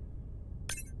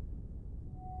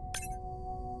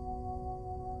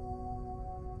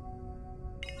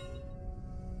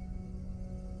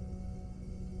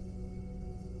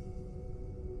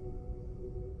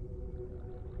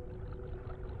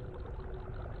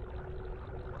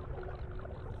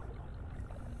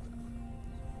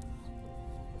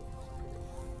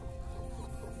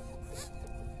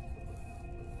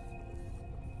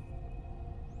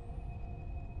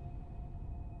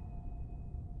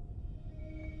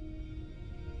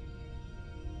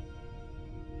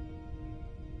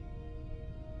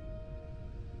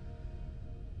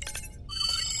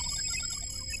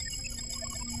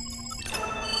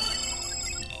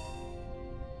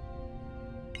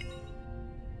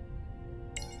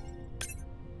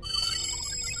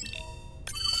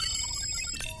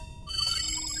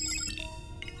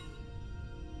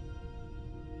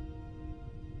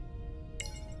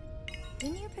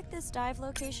 Didn't you pick this dive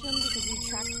location because you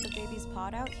tracked the baby's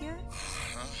pod out here?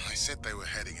 I said they were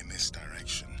heading in this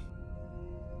direction.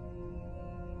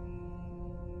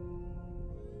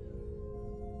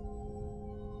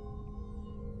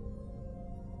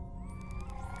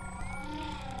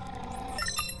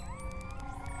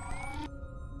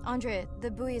 Andre, the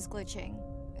buoy is glitching.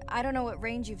 I don't know what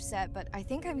range you've set, but I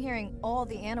think I'm hearing all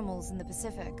the animals in the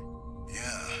Pacific.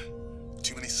 Yeah.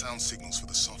 Too many sound signals for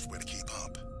the software to keep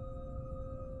up.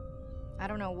 I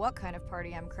don't know what kind of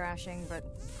party I'm crashing, but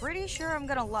pretty sure I'm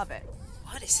gonna love it.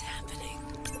 What is happening?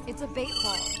 It's a bait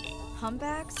ball.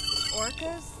 Humpbacks?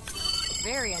 Orcas?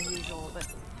 Very unusual, but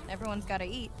everyone's gotta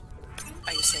eat.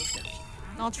 Are you safe down here?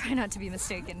 I'll try not to be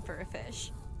mistaken for a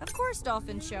fish. Of course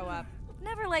dolphins show up.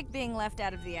 Never like being left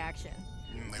out of the action.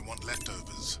 They want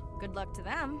leftovers. Good luck to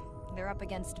them. They're up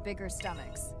against bigger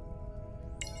stomachs.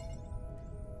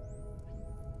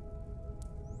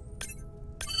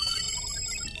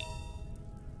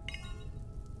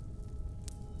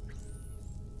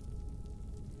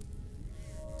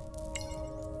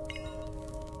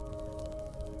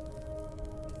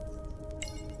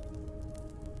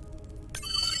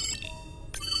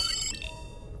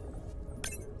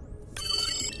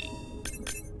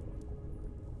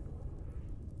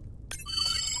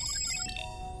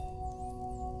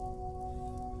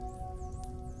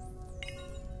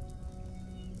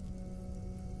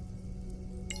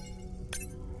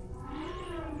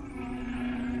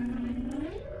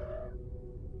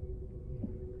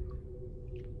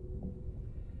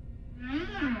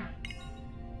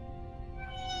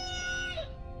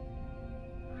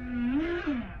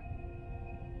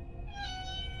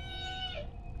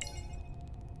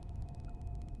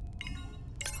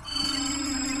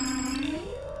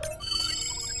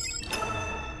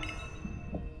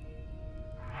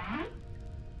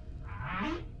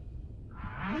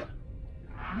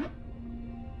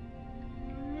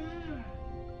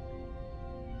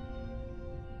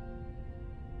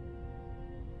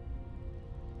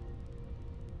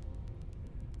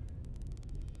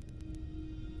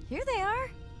 Here they are.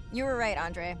 You were right,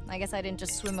 Andre. I guess I didn't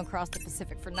just swim across the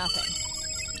Pacific for nothing.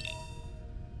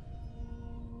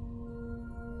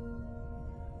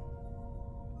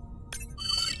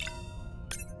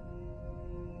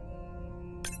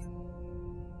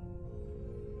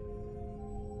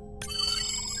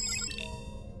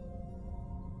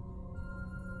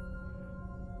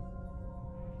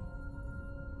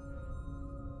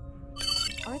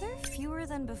 Are there fewer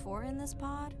than before in this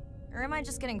pod? Or am I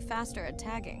just getting faster at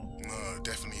tagging? No,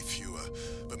 definitely fewer.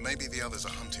 But maybe the others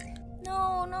are hunting.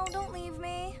 No, don't leave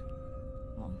me.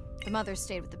 Well, the mother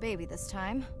stayed with the baby this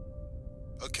time.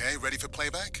 Okay, ready for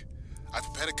playback? I've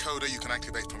prepared a coder you can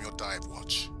activate from your dive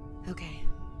watch. Okay,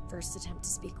 first attempt to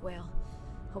speak whale.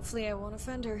 Hopefully I won't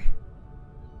offend her.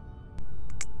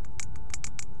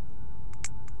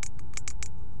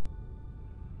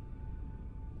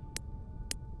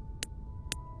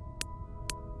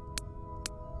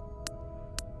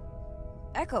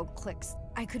 Echo clicks.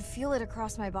 I could feel it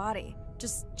across my body,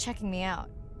 just checking me out.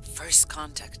 First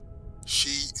contact. She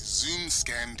zoom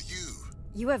scanned you.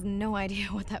 You have no idea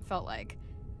what that felt like.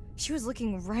 She was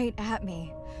looking right at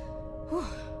me. Whew,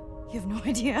 you have no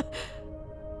idea.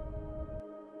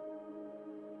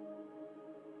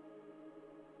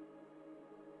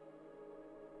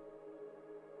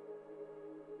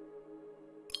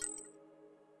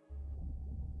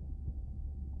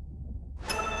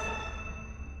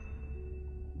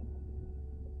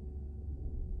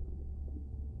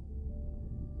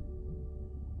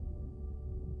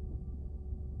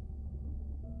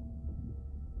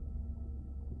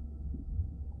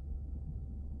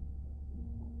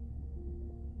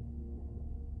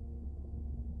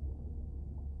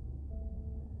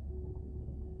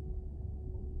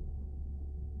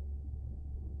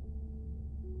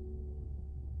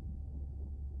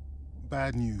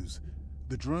 Bad news.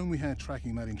 The drone we had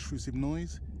tracking that intrusive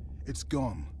noise, it's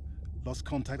gone. Lost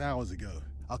contact hours ago.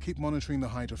 I'll keep monitoring the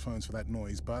hydrophones for that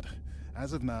noise, but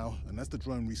as of now, unless the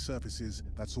drone resurfaces,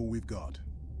 that's all we've got.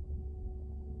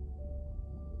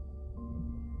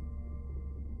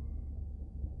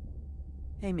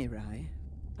 Hey, Mirai.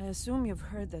 I assume you've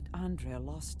heard that Andrea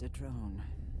lost a drone.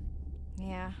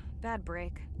 Yeah, bad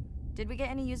break. Did we get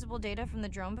any usable data from the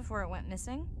drone before it went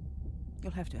missing?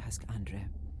 You'll have to ask Andrea.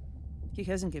 He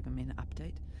hasn't given me an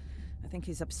update. I think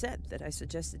he's upset that I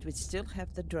suggested we'd still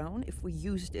have the drone if we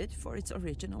used it for its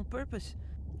original purpose.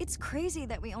 It's crazy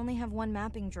that we only have one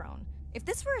mapping drone. If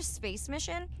this were a space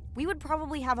mission, we would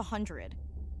probably have 100.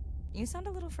 You sound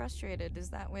a little frustrated. Is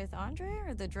that with Andre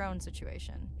or the drone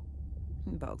situation?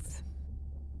 Both.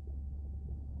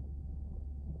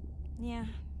 Yeah,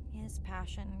 his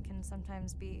passion can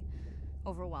sometimes be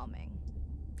overwhelming.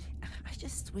 I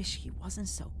just wish he wasn't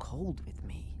so cold with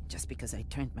me, just because I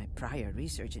turned my prior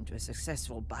research into a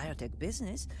successful biotech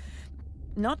business.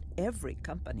 Not every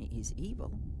company is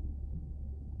evil.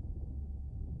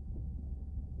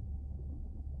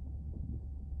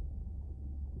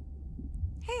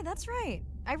 Hey, that's right.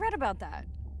 I read about that.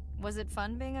 Was it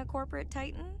fun being a corporate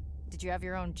titan? Did you have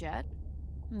your own jet?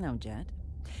 No jet.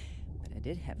 But I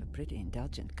did have a pretty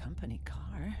indulgent company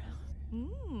car.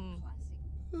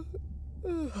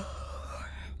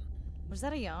 Was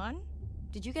that a yawn?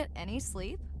 Did you get any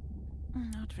sleep?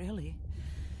 Not really.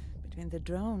 Between the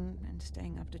drone and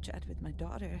staying up to chat with my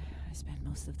daughter, I spent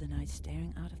most of the night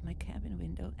staring out of my cabin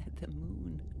window at the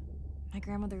moon. My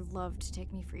grandmother loved to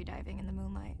take me free diving in the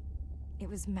moonlight. It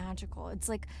was magical. It's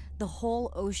like the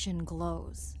whole ocean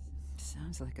glows.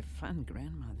 Sounds like a fun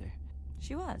grandmother.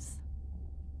 She was.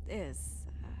 Is.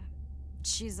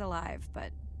 She's alive,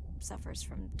 but suffers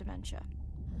from dementia.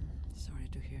 Sorry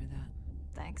to hear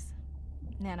that. Thanks.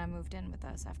 Nana moved in with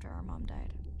us after our mom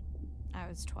died. I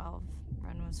was 12,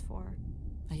 Ren was 4.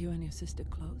 Are you and your sister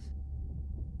close?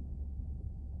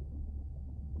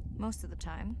 Most of the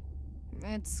time.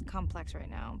 It's complex right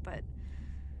now, but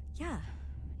yeah,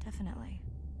 definitely.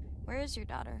 Where is your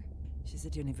daughter? She's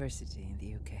at university in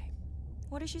the UK.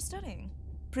 What is she studying?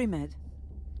 Pre-med.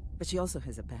 But she also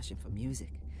has a passion for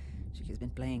music. She has been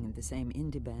playing in the same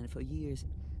indie band for years.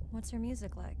 What's her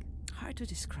music like? Hard to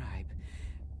describe.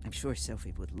 I'm sure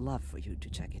Sophie would love for you to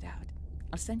check it out.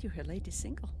 I'll send you her latest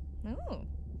single. Ooh.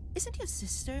 Isn't your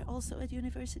sister also at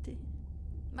university?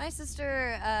 My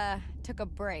sister, took a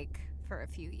break for a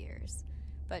few years,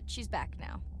 but she's back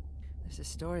now. There's a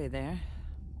story there.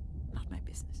 Not my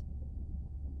business.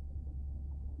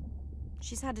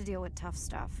 She's had to deal with tough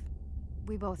stuff.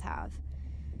 We both have.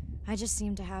 I just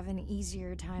seem to have an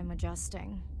easier time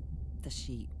adjusting. Does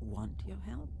she want your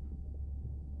help?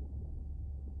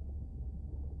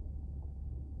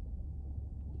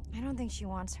 I don't think she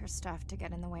wants her stuff to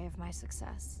get in the way of my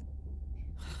success.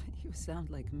 You sound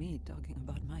like me talking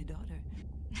about my daughter.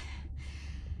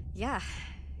 Yeah,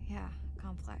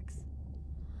 complex.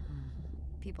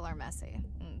 People are messy.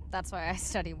 That's why I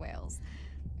study whales.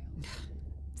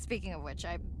 Speaking of which,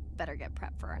 I better get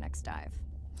prepped for our next dive.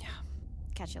 Yeah.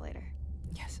 Catch you later.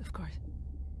 Yes, of course.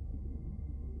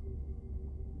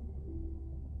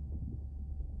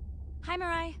 Hi,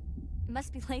 Mirai. It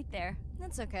must be late there.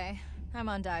 That's okay. I'm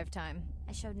on dive time.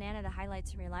 I showed Nana the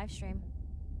highlights from your live stream.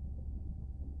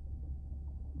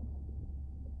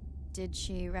 Did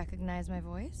she recognize my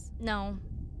voice? No.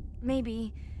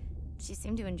 Maybe. She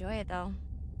seemed to enjoy it, though.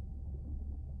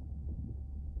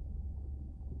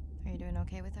 Are you doing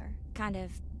okay with her? Kind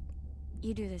of.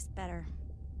 You do this better.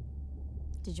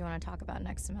 Did you want to talk about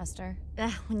next semester?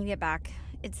 When you get back.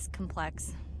 It's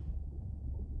complex.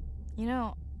 You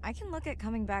know, I can look at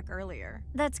coming back earlier.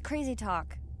 That's crazy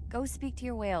talk. Go speak to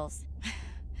your whales.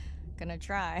 Gonna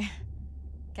try.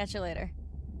 Catch you later.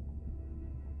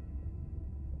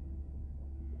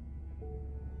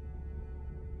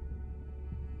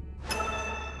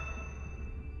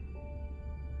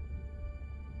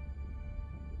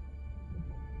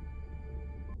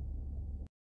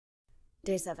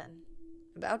 Day 7.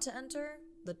 About to enter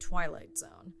the Twilight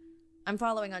Zone. I'm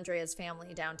following Andrea's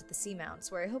family down to the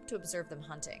seamounts where I hope to observe them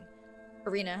hunting.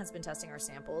 Irina has been testing our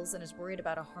samples and is worried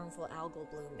about a harmful algal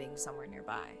bloom being somewhere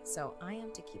nearby, so I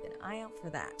am to keep an eye out for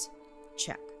that.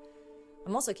 Check.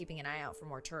 I'm also keeping an eye out for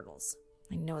more turtles.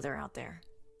 I know they're out there,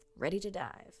 ready to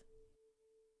dive.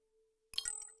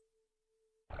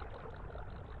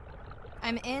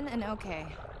 I'm in and okay.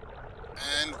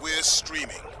 And we're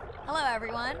streaming. Hello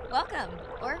everyone, welcome,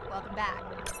 or welcome back.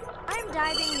 I'm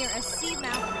diving near a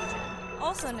seamount region,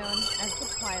 also known as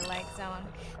the Twilight Zone,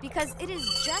 because it is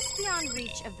just beyond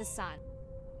reach of the sun.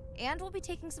 And we'll be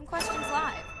taking some questions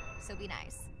live, so be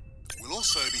nice. We'll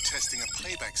also be testing a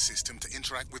playback system to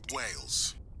interact with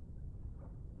whales.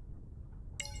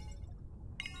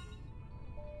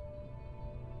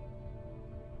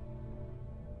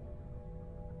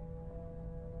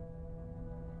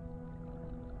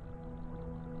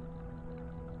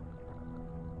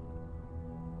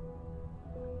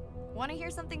 Want to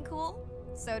hear something cool?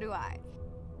 So do I.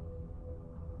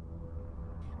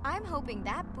 I'm hoping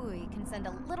that buoy can send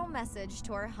a little message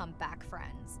to our humpback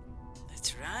friends.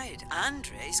 That's right.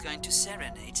 Andre is going to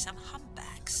serenade some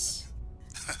humpbacks.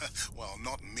 Well,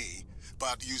 not me,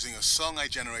 but using a song I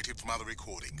generated from other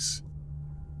recordings.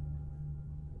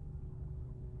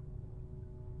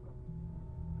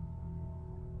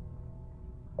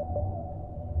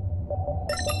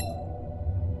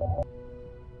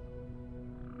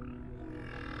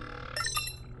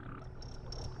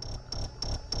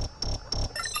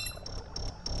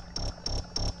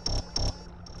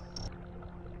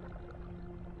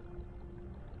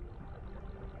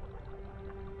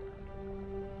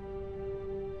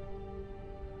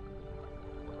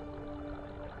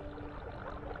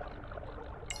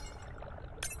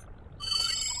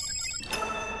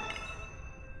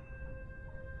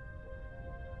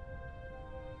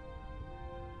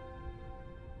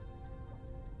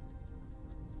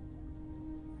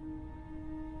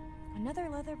 Another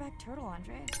leatherback turtle,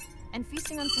 Andre. And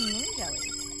feasting on some moon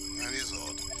jellies. That is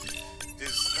odd.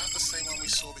 Is that the same one we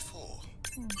saw before?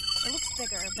 It looks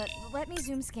bigger, but let me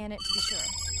zoom scan it to be sure.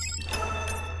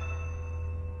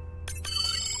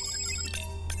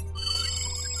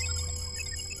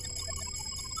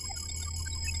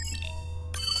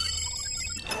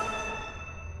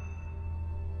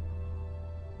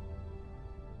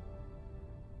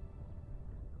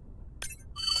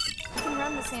 I can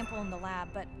run the sample in the lab,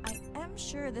 but I am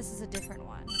sure this is a different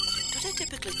one. Do they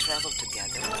typically travel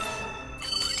together?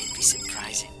 Would it be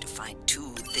surprising to find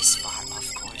two this far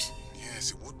off course?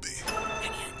 Yes, it would be.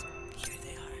 And yet, here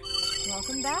they are.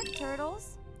 Welcome back,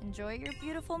 turtles. Enjoy your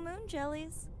beautiful moon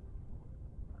jellies.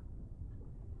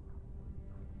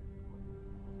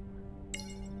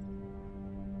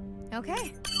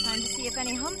 Okay, time to see if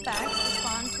any humpbacks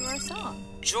respond to our song.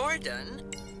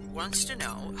 Jordan wants to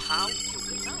know how you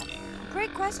will know.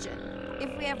 Great question.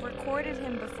 If we have recorded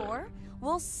him before,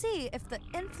 we'll see if the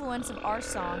influence of our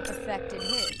song affected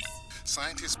his.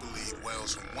 Scientists believe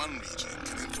whales from one region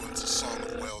can influence the song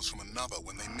of whales from another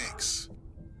when they mix.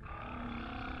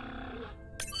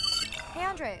 Hey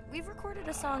Andre, we've recorded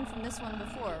a song from this one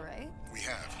before, right? We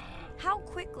have. How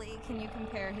quickly can you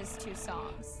compare his two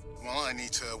songs? Well, I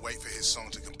need to wait for his song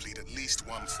to complete at least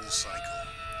one full cycle.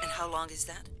 And how long is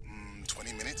that?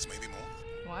 20 minutes, maybe more.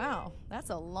 Wow, that's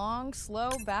a long,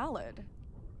 slow ballad.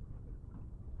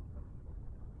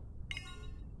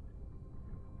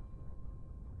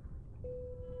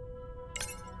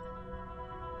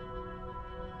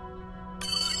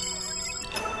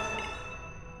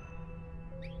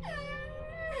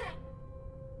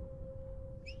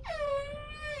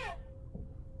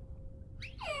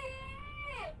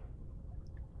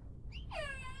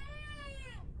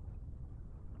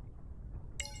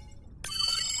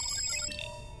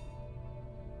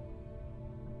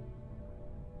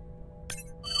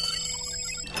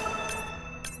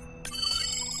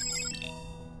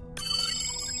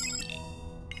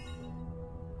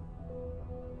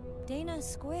 Dana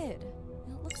squid.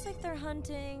 It looks like they're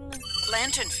hunting...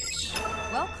 Lanternfish.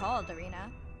 Well called, Arena.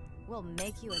 We'll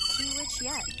make you a sea witch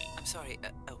yet. I'm sorry,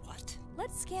 a what?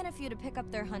 Let's scan a few to pick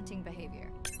up their hunting behavior.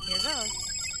 Here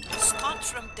goes. Scott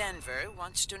from Denver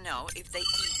wants to know if they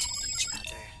eat each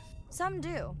other. Some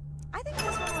do. I think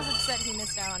this one was upset he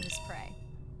missed out on his prey.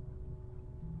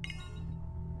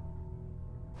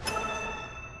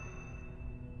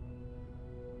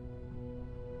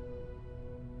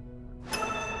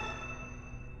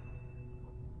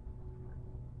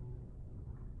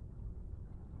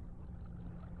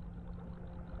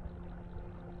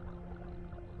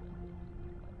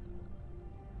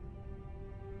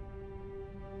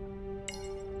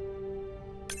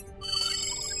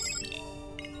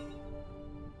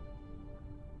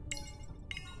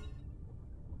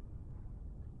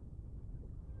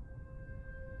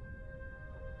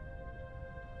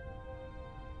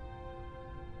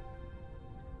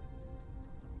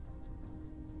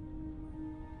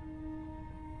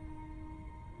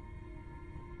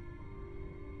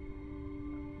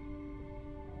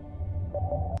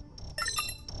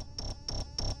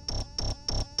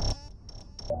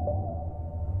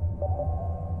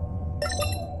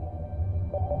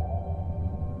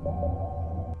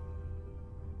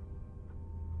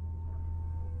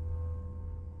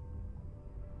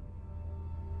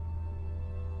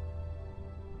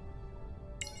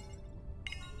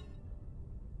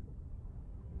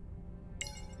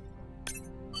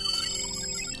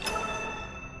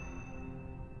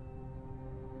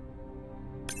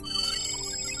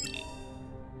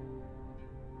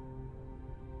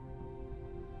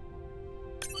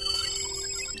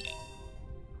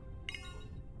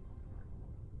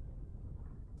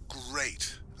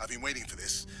 Great. I've been waiting for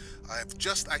this. I've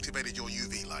just activated your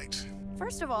UV light.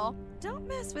 First of all, don't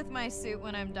mess with my suit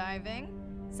when I'm diving.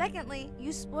 Secondly,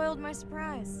 you spoiled my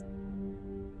surprise.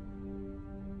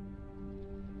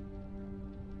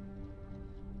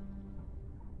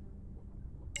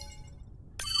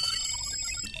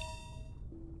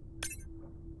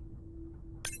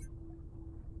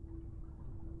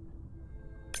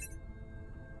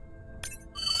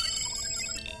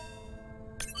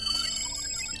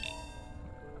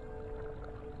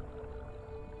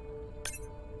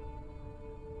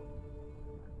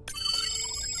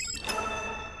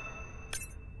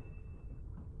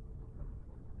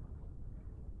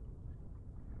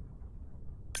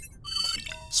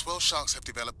 Swell sharks have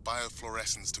developed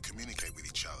biofluorescence to communicate with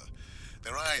each other.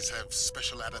 Their eyes have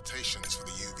special adaptations for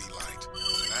the UV light.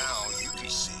 Now you can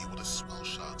see what a swell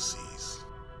shark sees.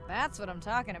 That's what I'm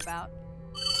talking about.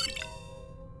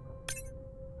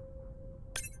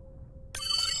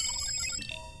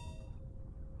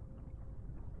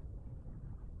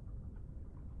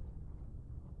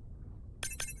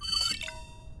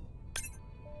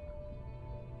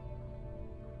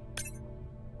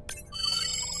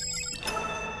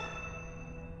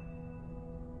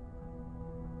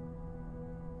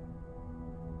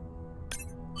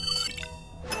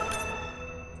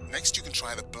 Next, you can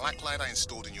try the blacklight I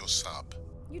installed in your sub.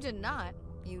 You did not.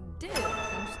 You did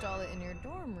install it in your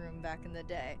dorm room back in the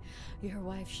day. Your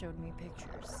wife showed me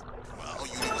pictures. Well,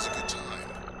 uni was a good time.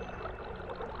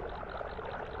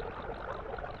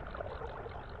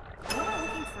 What am I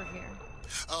looking for here?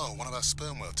 Oh, one of our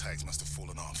sperm whale tags must have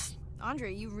fallen off.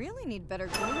 Andre, you really need better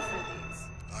glue for these.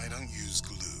 I don't use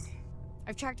glue.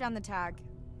 I've tracked down the tag.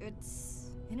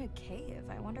 It's in a cave.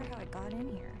 I wonder how it got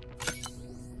in here.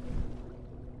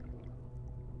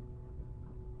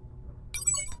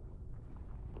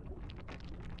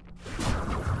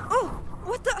 Oh,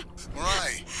 what the?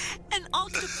 Right. An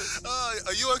octopus.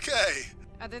 Are you okay?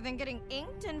 Other than getting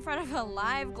inked in front of a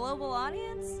live global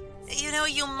audience? You know,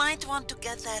 you might want to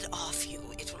get that off you.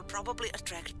 It will probably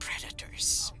attract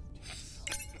predators.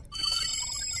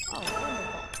 Oh,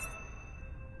 wonderful.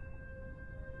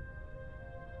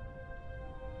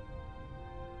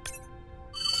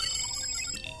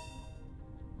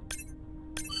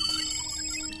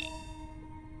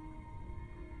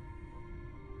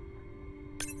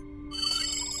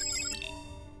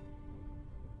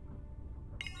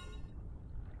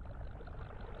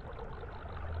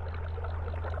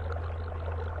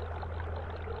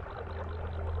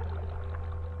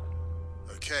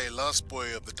 Okay, last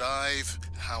boy of the dive.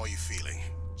 How are you feeling?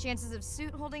 Chances of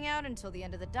suit holding out until the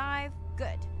end of the dive?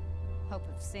 Good. Hope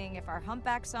of seeing if our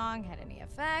humpback song had any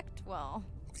effect? Well...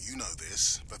 You know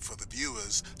this, but for the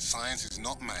viewers, science is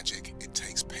not magic, it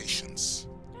takes patience.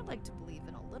 I'd like to believe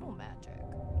in a little magic.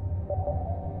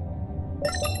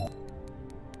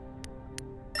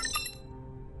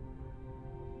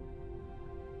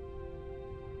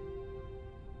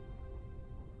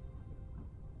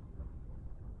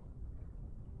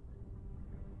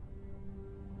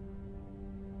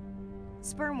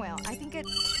 Sperm whale, I think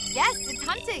it's... Yes, it's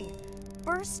hunting!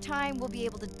 First time we'll be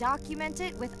able to document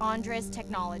it with Andre's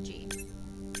technology.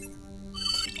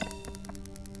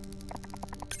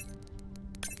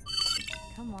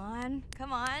 Come on,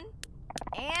 come on.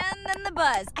 And then the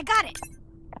buzz. I got it!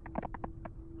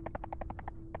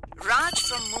 Raj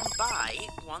from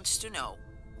Mumbai wants to know,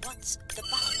 what's the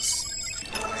buzz?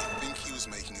 I think he was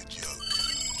making a joke.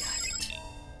 Got it.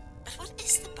 But what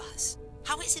is the buzz?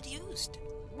 How is it used?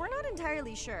 We're not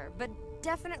entirely sure, but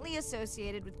definitely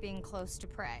associated with being close to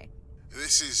prey.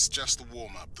 This is just the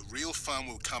warm-up. The real fun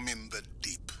will come in the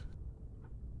deep.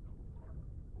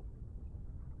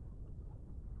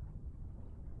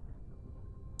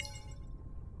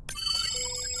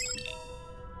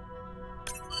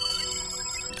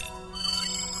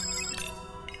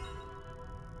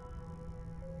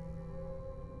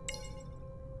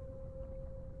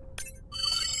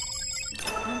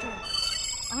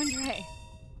 Andre.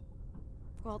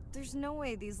 Well, there's no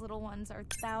way these little ones are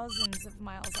thousands of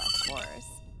miles off course.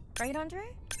 Right, Andre?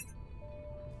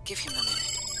 Give him a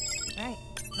minute. Right.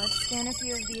 Let's scan a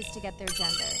few of these to get their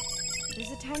gender. There's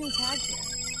a tiny tag here.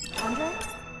 Andre?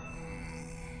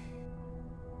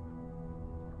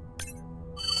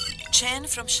 Chen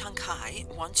from Shanghai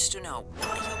wants to know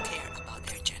why you care about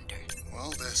their gender.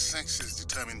 Well, their sex is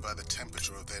determined by the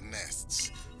temperature of their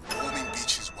nests. Warming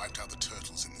beaches wiped out the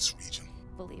turtles in this region.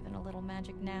 Believe in a little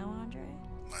magic now, Andre?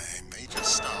 I may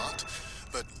just start,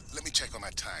 but let me check on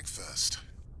that tag first.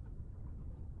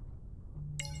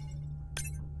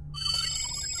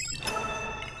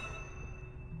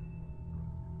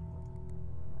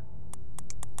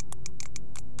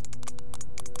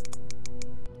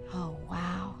 Oh,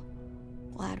 wow.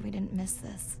 Glad we didn't miss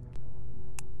this.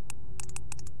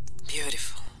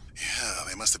 Beautiful. Yeah,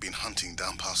 they must have been hunting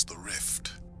down past the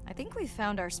rift. I think we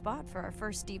found our spot for our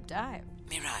first deep dive.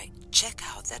 Mirai, check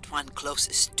out that one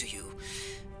closest to you.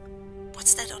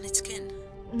 What's that on its skin?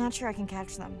 Not sure I can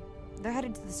catch them. They're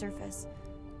headed to the surface.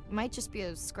 Might just be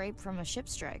a scrape from a ship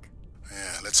strike.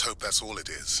 Yeah, let's hope that's all it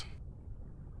is.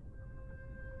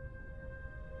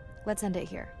 Let's end it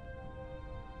here.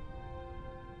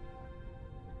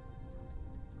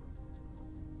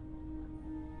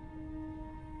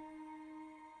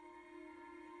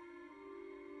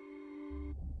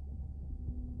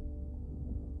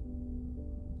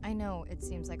 I know it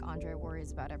seems like Andre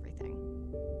worries about everything.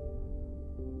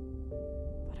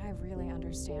 But I really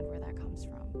understand where that comes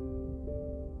from.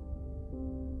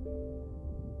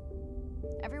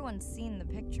 Everyone's seen the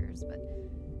pictures, but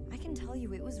I can tell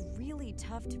you it was really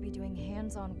tough to be doing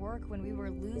hands-on work when we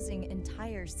were losing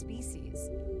entire species.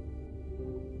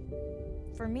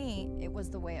 For me, it was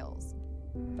the whales.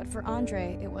 But for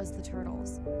Andre, it was the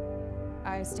turtles.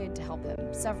 I stayed to help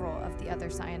him. Several of the other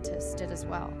scientists did as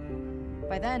well.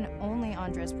 By then, only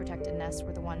Andre's protected nests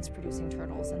were the ones producing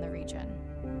turtles in the region.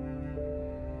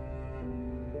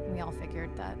 We all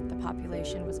figured that the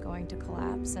population was going to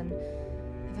collapse, and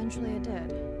eventually it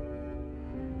did.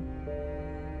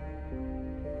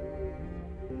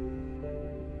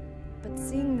 But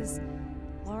seeing this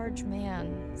large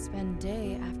man spend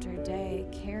day after day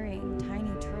carrying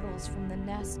tiny turtles from the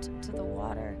nest to the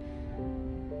water,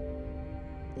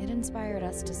 it inspired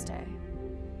us to stay.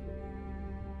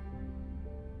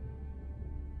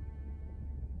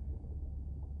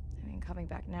 I mean, coming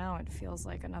back now, it feels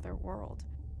like another world.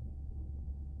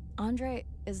 Andre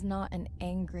is not an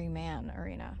angry man,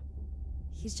 Irina.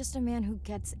 He's just a man who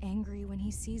gets angry when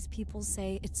he sees people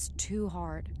say it's too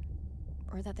hard,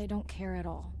 or that they don't care at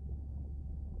all.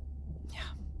 Yeah.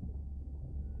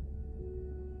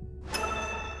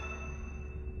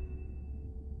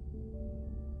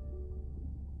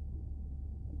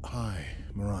 Hi,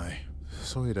 Mirai.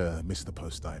 Sorry to miss the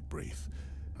post-dive brief.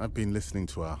 I've been listening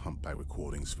to our Humpback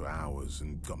recordings for hours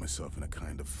and got myself in a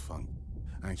kind of funk.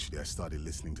 Actually, I started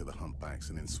listening to the Humpbacks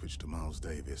and then switched to Miles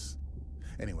Davis.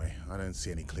 Anyway, I don't see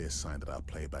any clear sign that our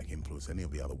playback influenced any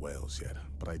of the other whales yet,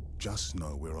 but I just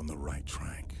know we're on the right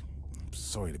track. I'm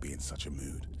sorry to be in such a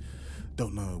mood.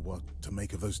 Don't know what to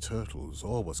make of those turtles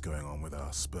or what's going on with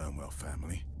our sperm whale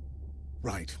family.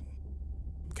 Right.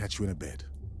 Catch you in a bit.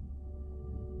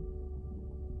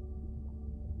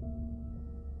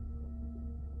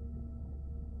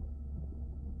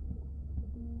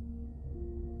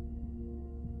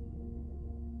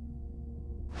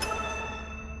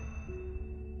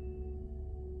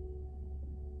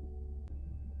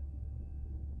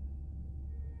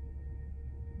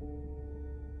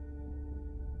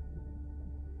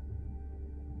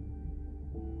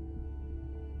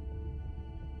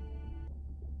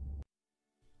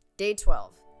 Day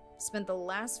 12. Spent the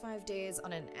last 5 days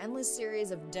on an endless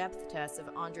series of depth tests of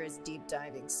Andre's deep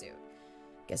diving suit.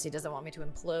 Guess he doesn't want me to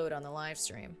implode on the live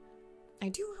stream. I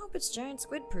do hope it's giant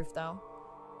squid proof though.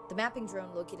 The mapping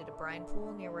drone located a brine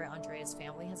pool near where Andrea's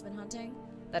family has been hunting.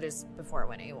 That is, before it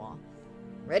went AWOL.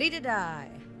 Ready to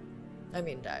dive. I'm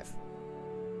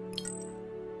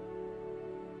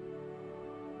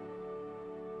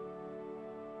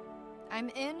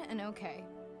in and okay.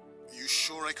 You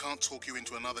sure I can't talk you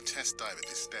into another test dive at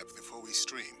this depth before we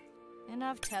stream?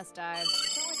 Enough test dives.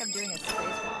 It's not like I'm doing a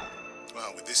spacewalk.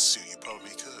 Well, with this suit you probably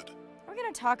could. Are we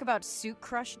gonna talk about suit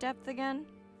crush depth again?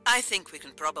 I think we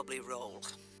can probably roll.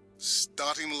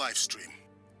 Starting the live stream.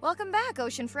 Welcome back,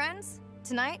 ocean friends.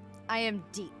 Tonight, I am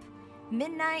deep.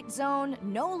 Midnight zone,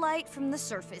 no light from the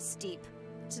surface deep.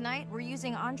 Tonight, we're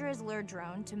using Andre's lure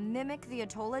drone to mimic the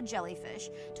Atolla jellyfish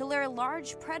to lure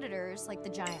large predators like the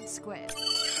giant squid.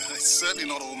 It's certainly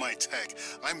not all my tech.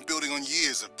 I'm building on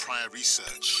years of prior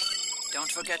research. Don't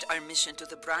forget our mission to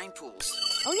the brine pools.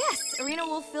 Oh yes, Irina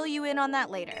will fill you in on that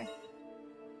later.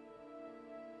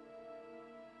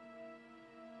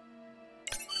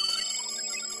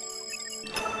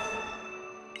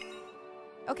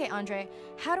 Okay, Andre,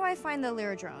 how do I find the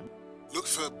lure drone? Look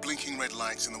for blinking red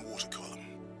lights in the water column.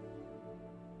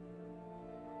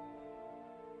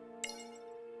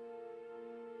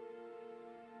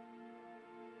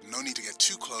 No need to get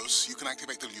too close. You can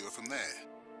activate the lure from there.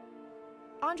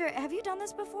 Andre, have you done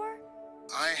this before?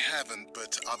 I haven't,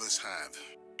 but others have.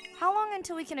 How long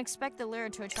until we can expect the lure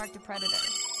to attract a predator?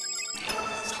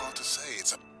 It's hard to say.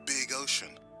 It's a big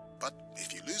ocean. But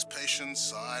if you lose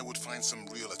patience, I would find some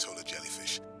real Atolla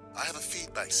jellyfish. I have a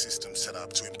feedback system set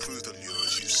up to improve the lure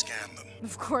as you scan them.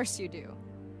 Of course you do.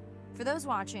 For those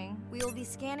watching, we will be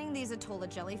scanning these Atolla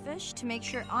jellyfish to make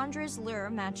sure Andre's lure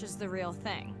matches the real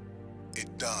thing.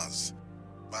 It does,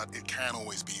 but it can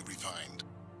always be refined.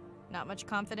 Not much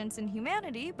confidence in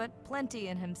humanity, but plenty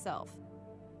in himself.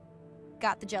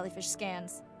 Got the jellyfish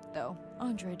scans, though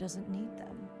Andre doesn't need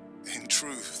them. In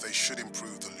truth, they should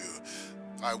improve the lure.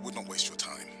 I would not waste your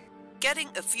time. Getting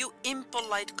a few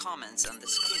impolite comments on the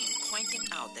screen pointing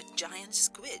out that giant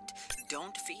squid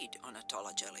don't feed on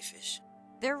Atolla jellyfish.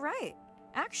 They're right.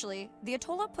 Actually, the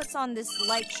Atolla puts on this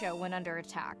light show when under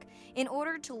attack, in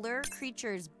order to lure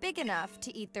creatures big enough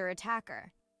to eat their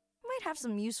attacker. Might have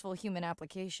some useful human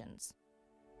applications.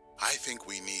 I think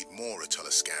we need more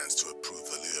Atolla scans to approve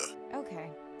the lure.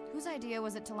 Okay. Whose idea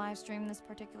was it to live stream this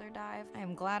particular dive? I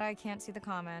am glad I can't see the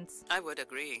comments. I would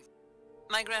agree.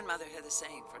 My grandmother had a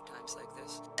saying for times like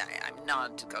this. I'm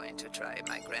not going to try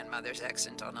my grandmother's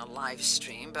accent on a live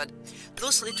stream, but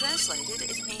loosely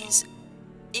translated, it means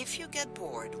if you get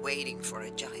bored waiting for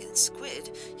a giant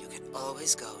squid, you can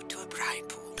always go to a brine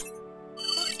pool.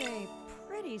 That's a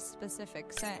pretty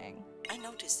specific saying. I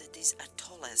noticed that these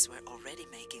atollas were already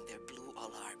making their blue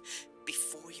alarm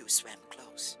before you swam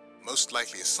close. Most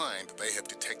likely a sign that they have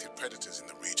detected predators in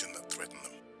the region that threaten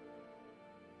them.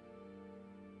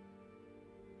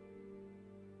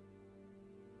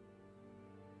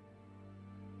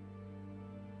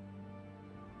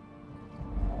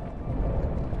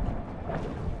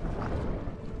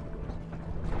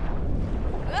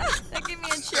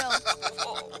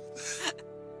 Oh.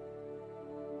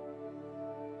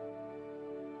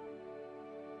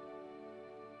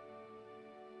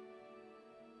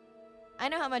 I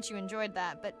know how much you enjoyed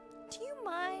that, but do you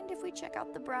mind if we check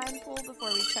out the brine pool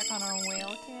before we check on our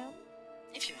whale cam?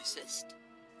 If you insist.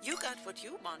 You got what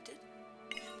you wanted.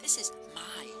 This is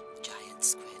my giant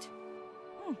squid.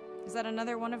 Is that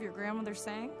another one of your grandmother's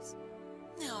sayings?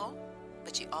 No,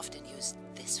 but she often used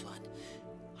this one.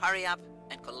 Hurry up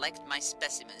and collect my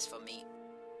specimens for me.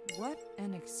 What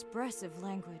an expressive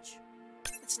language.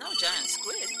 It's no giant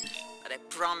squid, but I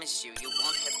promise you, you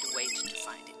won't have to wait to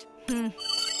find it.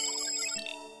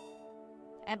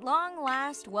 At long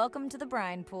last, welcome to the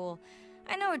brine pool.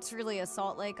 I know it's really a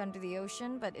salt lake under the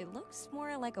ocean, but it looks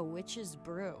more like a witch's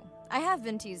brew. I have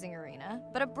been teasing Arena,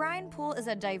 but a brine pool is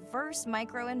a diverse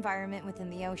microenvironment within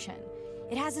the ocean.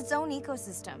 It has its own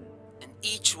ecosystem. And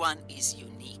each one is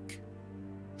unique.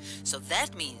 So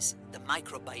that means the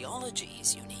microbiology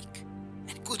is unique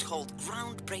and could hold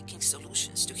groundbreaking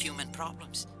solutions to human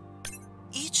problems.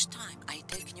 Each time I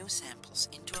take new samples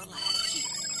into a lab here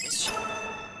on this ship,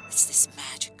 it's this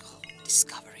magical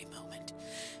discovery moment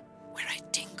where I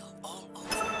tingle all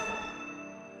over.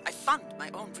 I fund my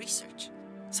own research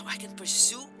so I can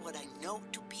pursue what I know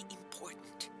to be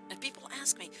important. And people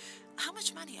ask me, how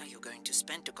much money are you going to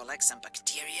spend to collect some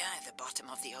bacteria at the bottom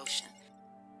of the ocean?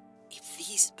 If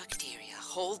these bacteria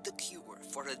hold the cure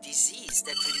for a disease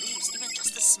that relieves even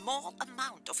just a small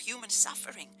amount of human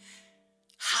suffering,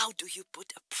 how do you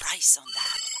put a price on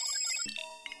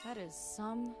that? That is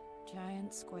some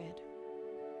giant squid.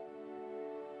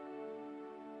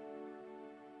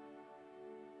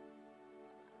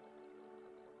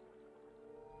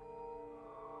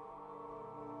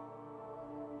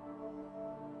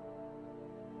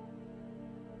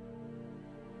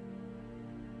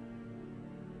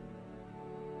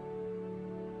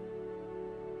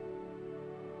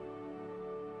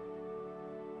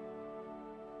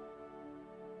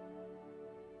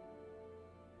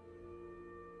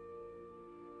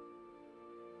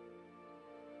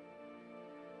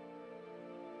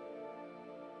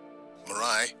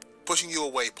 Mirai, pushing you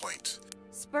a waypoint.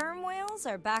 Sperm whales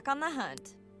are back on the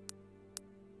hunt.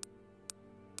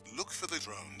 Look for the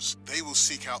drones. They will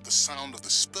seek out the sound of the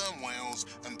sperm whales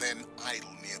and then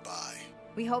idle nearby.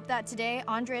 We hope that today,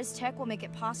 Andrea's tech will make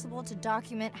it possible to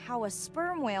document how a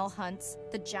sperm whale hunts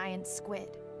the giant squid.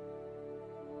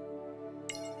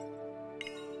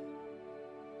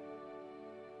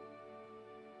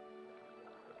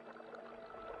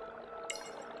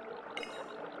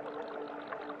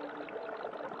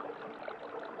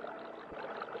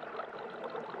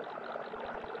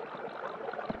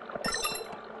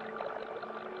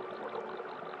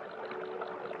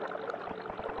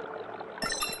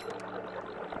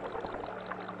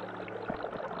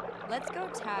 Let's go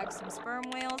tag some sperm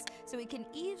whales so we can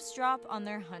eavesdrop on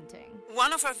their hunting.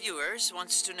 One of our viewers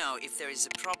wants to know if there is a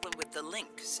problem with the link,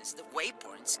 since the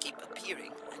waypoints keep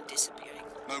appearing and disappearing.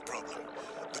 No problem.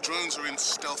 The drones are in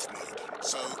stealth mode,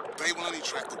 so they will only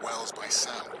track the whales by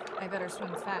sound. I better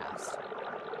swim fast.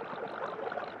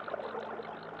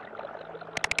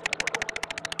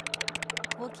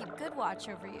 We'll keep good watch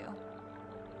over you.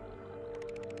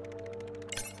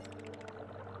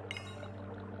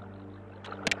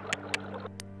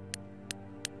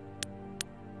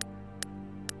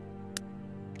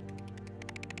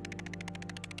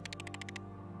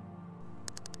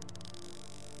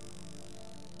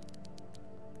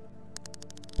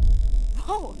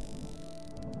 Whoa!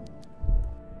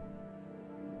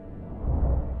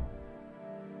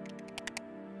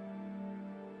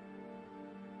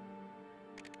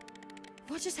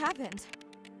 What just happened?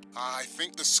 I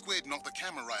think the squid knocked the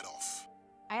camera right off.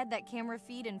 I had that camera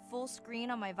feed in full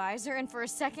screen on my visor, and for a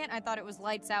second I thought it was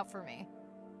lights out for me.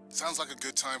 Sounds like a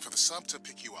good time for the sub to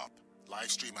pick you up.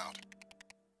 Live stream out.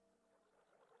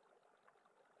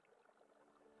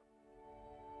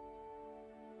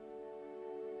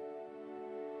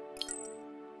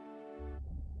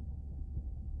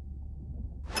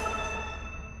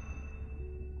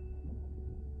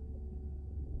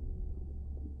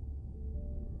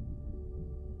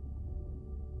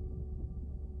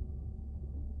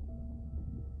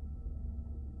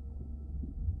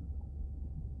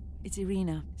 It's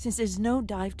Irina. Since there's no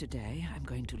dive today, I'm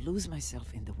going to lose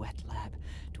myself in the wet lab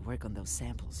to work on those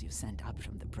samples you sent up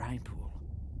from the brine pool.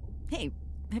 Hey,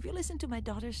 have you listened to my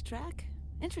daughter's track?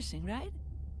 Interesting, right?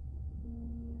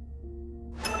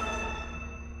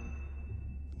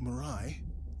 Mirai,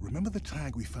 remember the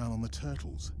tag we found on the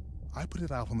turtles? I put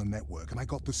it out on the network and I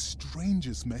got the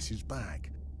strangest message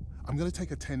back. I'm going to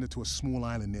take a tender to a small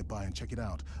island nearby and check it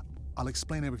out. I'll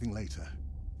explain everything later.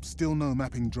 Still no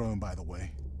mapping drone, by the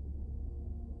way.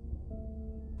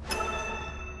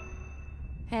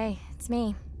 Hey, it's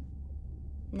me.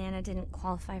 Nana didn't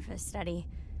qualify for the study.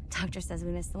 Doctor says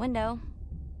we missed the window.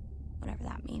 Whatever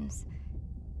that means.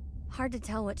 Hard to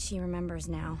tell what she remembers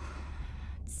now.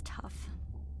 It's tough.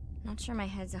 Not sure my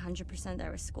head's 100%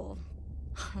 there with school.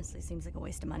 Honestly, seems like a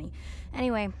waste of money.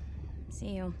 Anyway,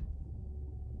 see you.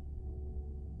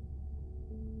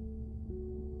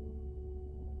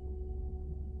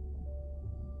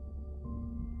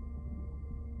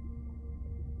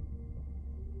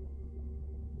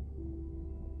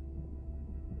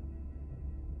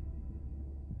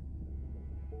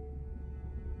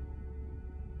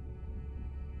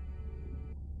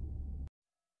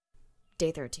 Day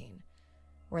 13.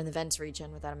 We're in the vents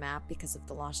region without a map because of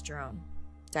the lost drone.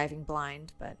 Diving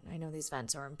blind, but I know these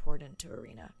vents are important to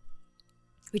Arena.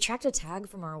 We tracked a tag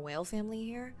from our whale family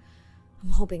here.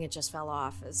 I'm hoping it just fell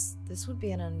off, as this would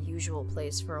be an unusual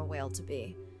place for a whale to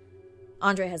be.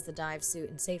 Andre has the dive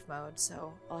suit in safe mode,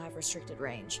 so I'll have restricted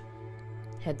range.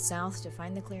 Head south to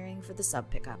find the clearing for the sub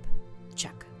pickup.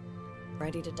 Check.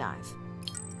 Ready to dive.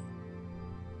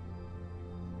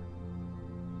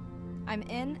 I'm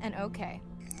in and okay.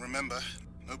 Remember,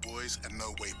 no buoys and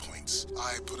no waypoints.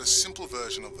 I put a simple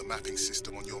version of the mapping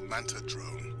system on your Manta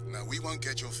drone. Now, we won't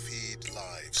get your feed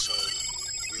live, so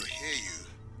we'll hear you,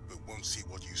 but won't see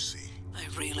what you see. I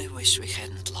really wish we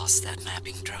hadn't lost that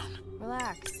mapping drone.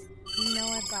 Relax. You know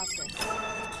I've got this.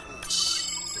 Of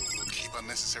course, but we'll keep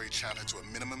unnecessary chatter to a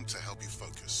minimum to help you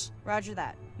focus. Roger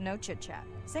that. No chit-chat.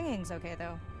 Singing's okay,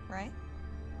 though, right?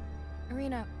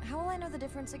 Arena, how will I know the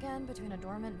difference again between a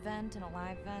dormant vent and a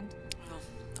live vent? Well,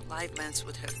 the live vents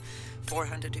would have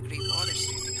 400-degree water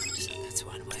streaming out, so that's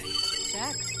one way.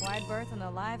 Check. Wide berth in the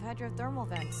live hydrothermal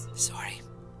vents. Sorry,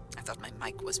 I thought my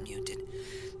mic was muted.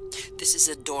 This is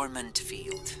a dormant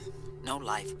field. No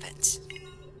live vents.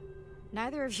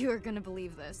 Neither of you are gonna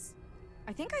believe this.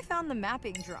 I think I found the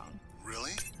mapping drone.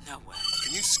 Really? No way.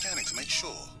 Can you scan it to make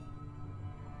sure?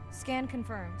 Scan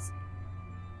confirms.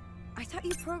 I thought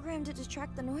you programmed it to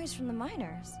track the noise from the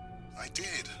miners. I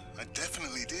did. I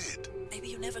definitely did. Maybe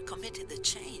you never committed the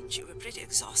change. You were pretty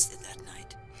exhausted that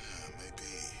night. Maybe.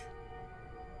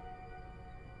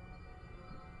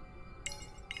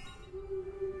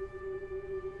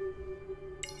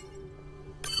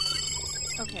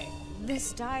 Okay,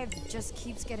 this dive just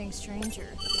keeps getting stranger.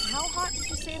 How hot did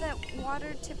you say that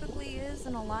water typically is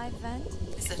in a live vent?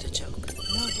 Is that a joke?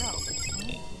 No joke.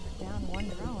 Well, down one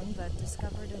drone, but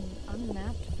discovered an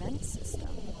unmapped vent system.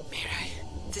 Mirai,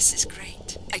 this is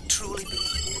great. I truly believe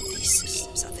that these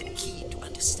systems are the key to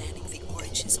understanding the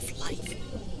origins of life.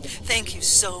 Thank you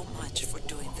so much for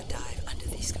doing the dive under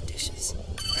these conditions.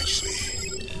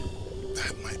 Actually,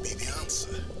 that might be the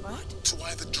answer. What? To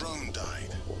why the drone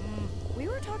died. We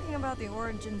were talking about the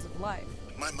origins of life.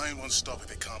 My mind won't stop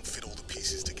if it can't fit all the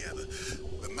pieces together.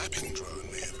 The mapping drone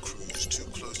may have cruised too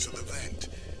close to the vent.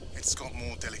 It's got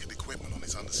more delicate equipment on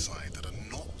its underside that are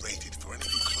not rated for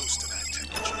anything close to that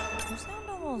temperature. You sound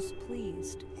almost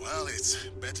pleased. Well, it's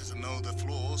better to know the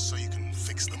flaws so you can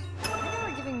fix them. I know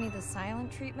you're giving me the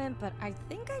silent treatment, but I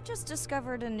think I just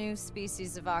discovered a new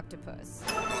species of octopus.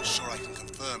 Not sure I can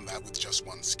confirm that with just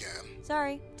one scan.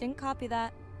 Sorry, didn't copy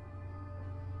that.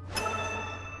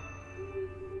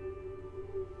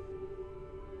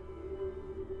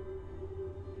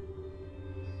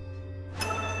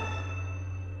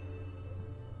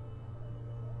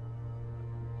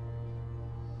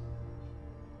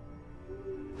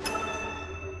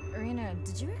 Arena,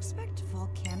 did you expect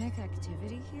volcanic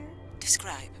activity here?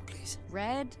 Describe, please.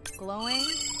 Red, glowing.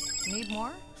 Need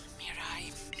more?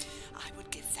 Mirai, I would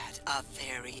give that a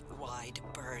very wide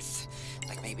berth.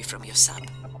 Like maybe from your sub.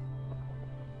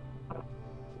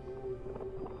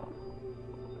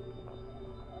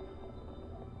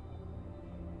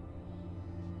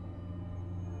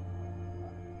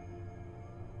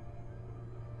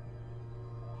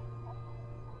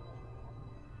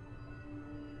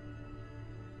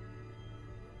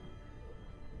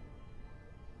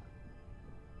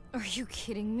 Are you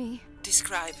kidding me?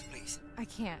 Describe, please. I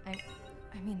can't. I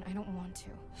mean, I don't want to.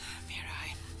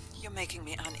 Mirai, you're making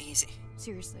me uneasy.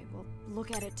 Seriously, we'll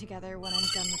look at it together when I'm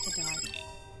done with the dive.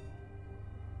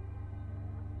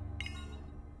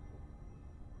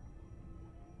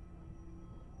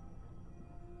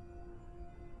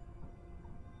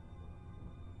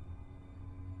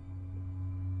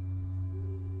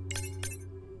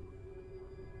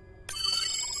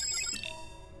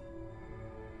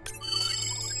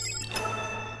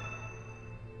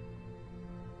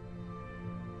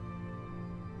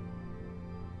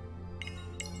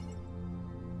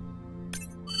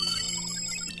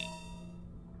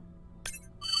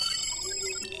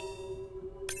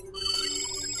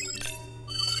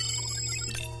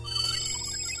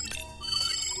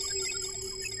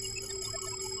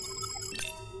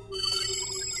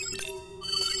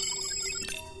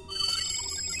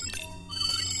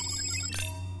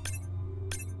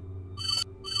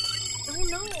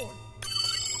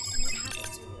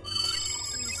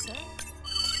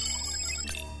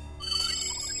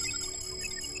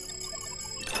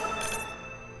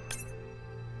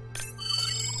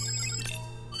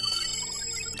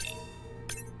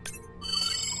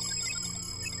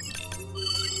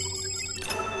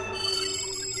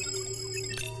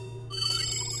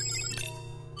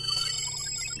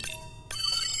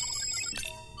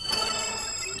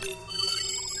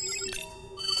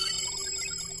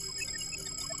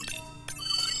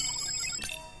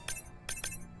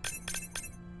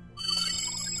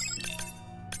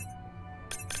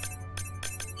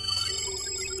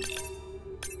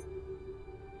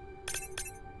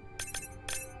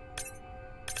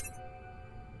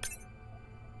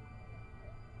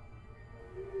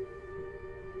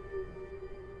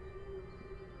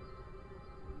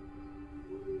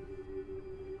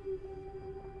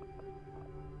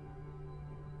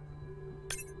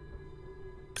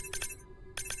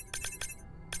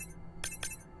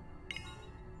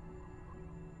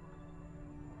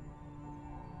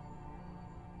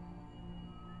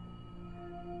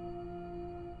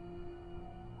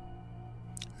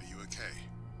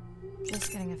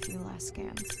 Just getting a few last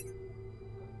scans.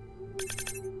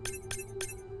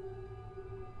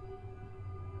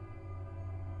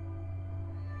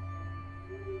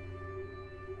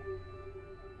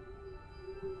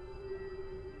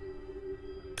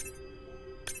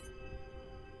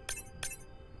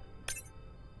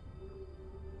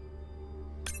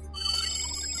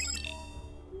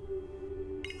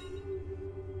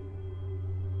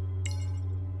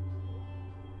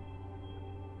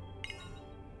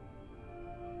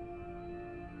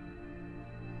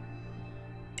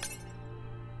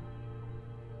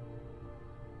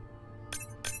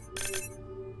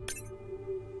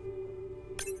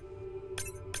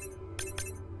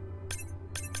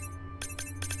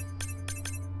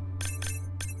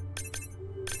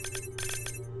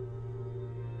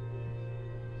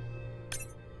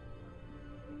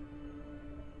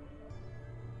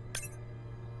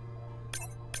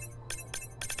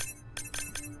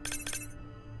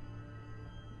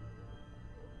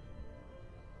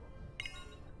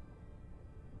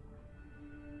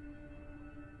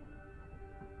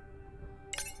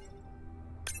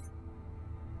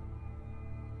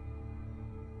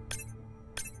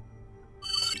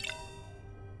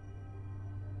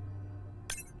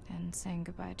 And saying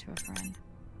goodbye to a friend.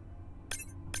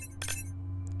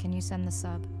 Can you send the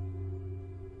sub?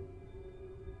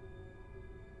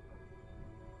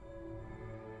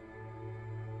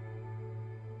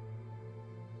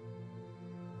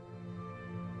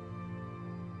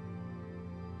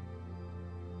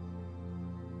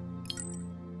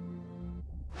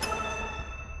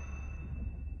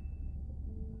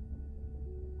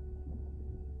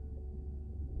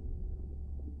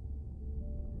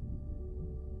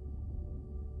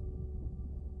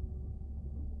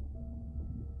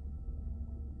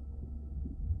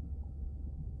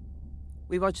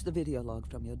 We watched the video log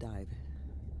from your dive.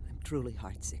 I'm truly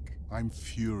heartsick. I'm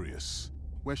furious.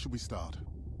 Where should we start?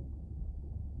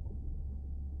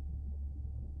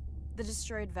 The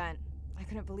destroyed vent. I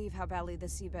couldn't believe how badly the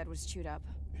seabed was chewed up.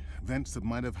 Vents that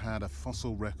might have had a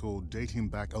fossil record dating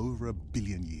back over 1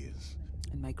 billion years.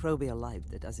 And microbial life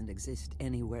that doesn't exist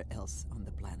anywhere else on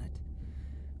the planet.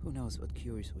 Who knows what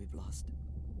cures we've lost.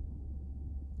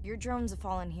 Your drone's a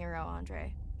fallen hero,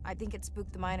 Andre. I think it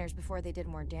spooked the miners before they did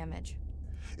more damage.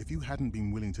 If you hadn't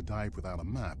been willing to dive without a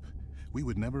map, we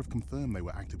would never have confirmed they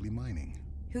were actively mining.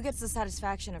 Who gets the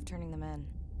satisfaction of turning them in?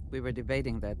 We were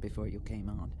debating that before you came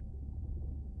on.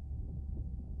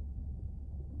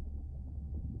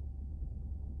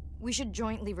 We should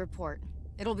jointly report.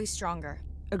 It'll be stronger.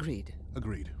 Agreed.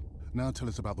 Agreed. Now tell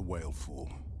us about the whale fall.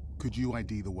 Could you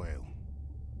ID the whale?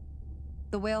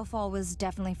 The whale fall was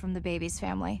definitely from the baby's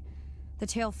family. The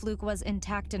tail fluke was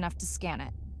intact enough to scan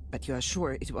it. But you are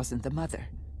sure it wasn't the mother?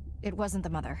 It wasn't the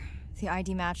mother. The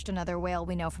ID matched another whale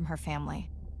we know from her family.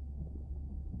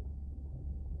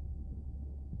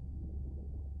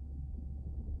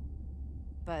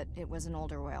 But it was an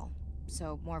older whale,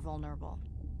 so more vulnerable.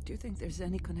 Do you think there's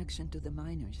any connection to the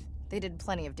miners? They did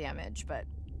plenty of damage, but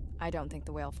I don't think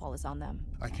the whale fall is on them.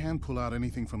 I can pull out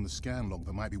anything from the scan log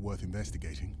that might be worth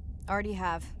investigating. Already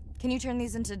have. Can you turn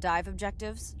these into dive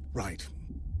objectives? Right.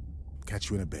 Catch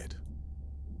you in a bit.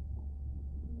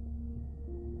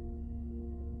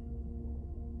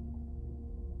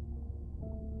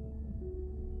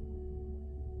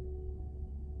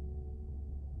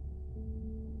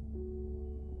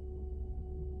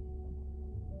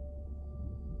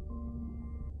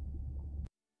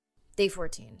 Day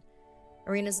 14.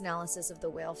 Arena's analysis of the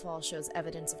whale fall shows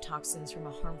evidence of toxins from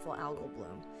a harmful algal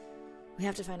bloom. We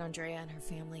have to find Andrea and her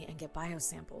family and get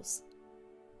biosamples.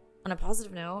 On a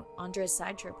positive note, Andre's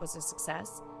side trip was a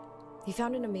success. He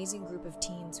found an amazing group of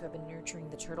teens who have been nurturing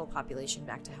the turtle population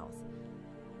back to health.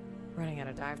 Running out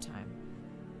of dive time,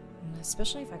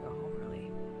 especially if I go home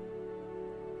early.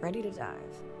 Ready to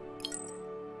dive.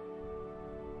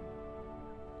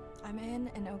 I'm in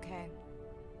and okay.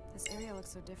 This area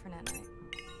looks so different at night.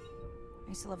 I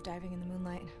used to love diving in the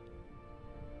moonlight.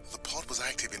 The pod was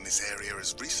active in this area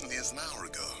as recently as an hour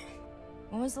ago.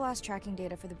 When was the last tracking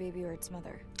data for the baby or its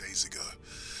mother? Days ago.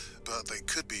 But they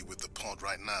could be with the pod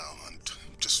right now and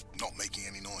just not making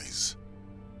any noise.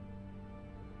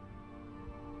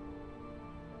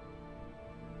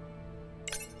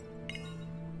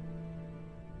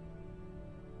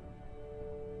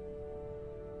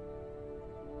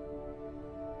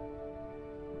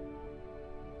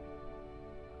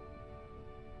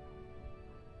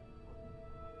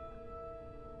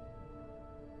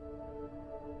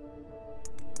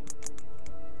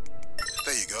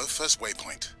 There you go, first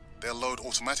waypoint. They'll load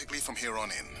automatically from here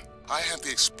on in. I have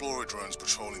the Explorer drones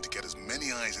patrolling to get as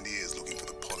many eyes and ears looking for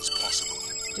the pod as possible.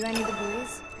 Do I need the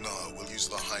buoys? No, we'll use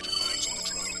the hydrophones on the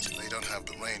drones. They don't have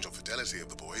the range or fidelity of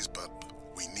the buoys, but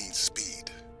we need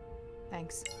speed.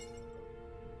 Thanks.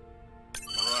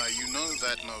 Mariah, you know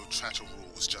that no chatter rule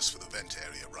was just for the vent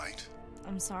area, right?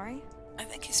 I'm sorry? I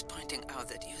think he's pointing out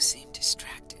that you seem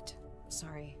distracted.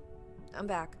 Sorry. I'm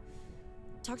back.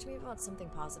 Talk to me about something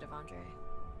positive, Andre.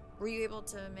 Were you able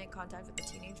to make contact with the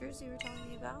teenagers you were telling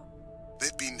me about?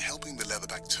 They've been helping the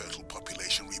leatherback turtle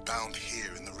population rebound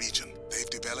here in the region. They've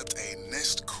developed a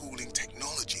nest cooling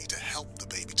technology to help the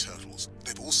baby turtles.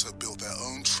 They've also built their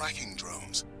own tracking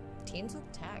drones. Teens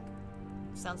with tech.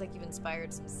 Sounds like you've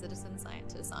inspired some citizen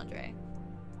scientists, Andre.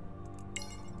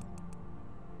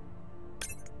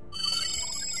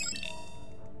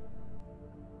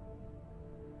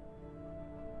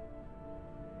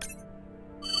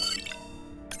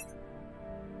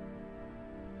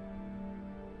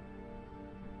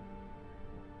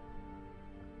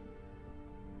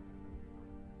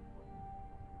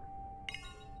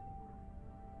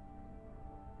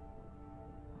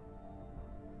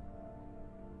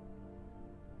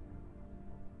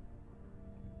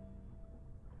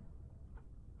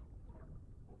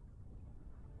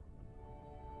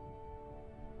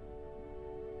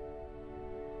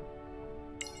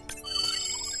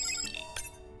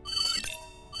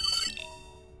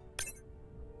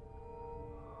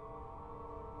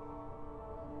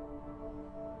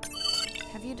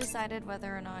 Have you decided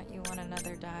whether or not you want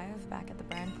another dive back at the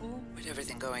brand pool? With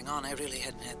everything going on, I really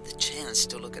hadn't had the chance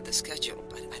to look at the schedule,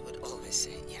 but I would always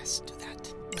say yes to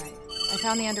that. Right. I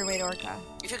found the underweight orca.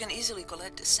 If you can easily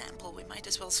collect a sample, we might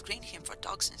as well screen him for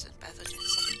toxins and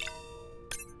pathogens.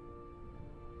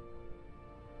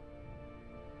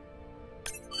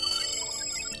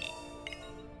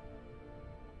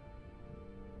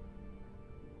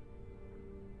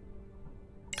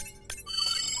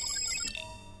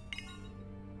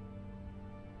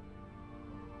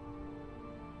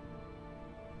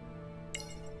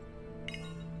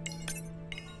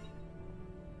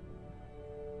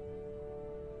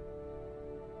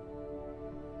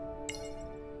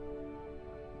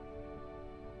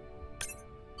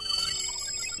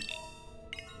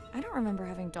 I don't remember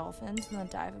having dolphins in the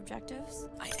dive objectives.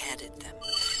 I added them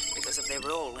because of their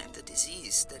role in the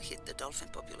disease that hit the dolphin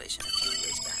population a few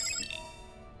years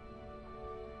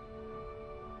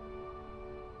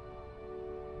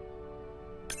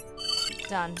back.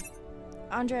 Done.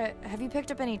 Andre, have you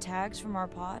picked up any tags from our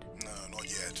pod? No, not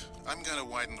yet. I'm going to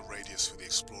widen the radius for the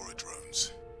Explorer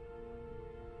drones.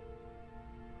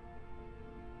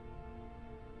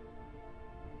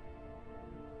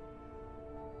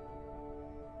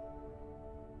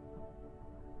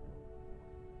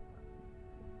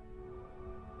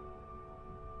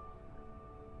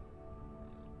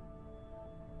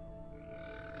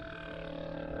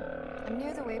 I'm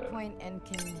near the waypoint and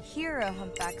can hear a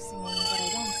humpback singing, but I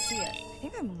don't see it. I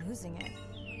think I'm losing it.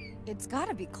 It's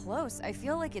gotta be close. I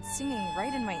feel like it's singing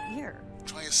right in my ear.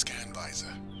 Try a scan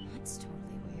visor. That's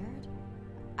totally weird.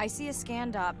 I see a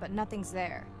scan dot, but nothing's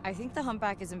there. I think the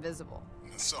humpback is invisible.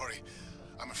 Sorry,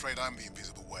 I'm afraid I'm the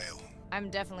invisible whale. I'm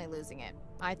definitely losing it.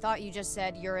 I thought you just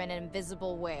said you're an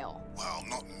invisible whale. Well,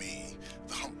 not me.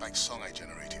 The humpback song I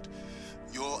generated.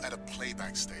 You're at a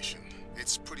playback station.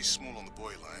 It's pretty small on the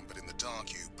buoy line, but in the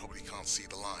dark you probably can't see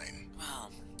the line. Well,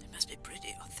 it must be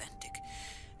pretty authentic.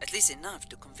 At least enough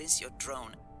to convince your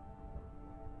drone.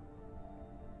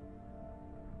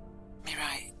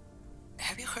 Mirai,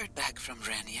 have you heard back from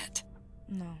Ren yet?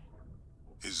 No.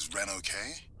 Is Ren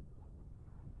okay?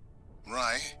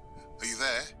 Rai, are you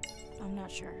there? I'm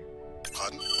not sure.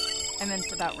 Pardon? I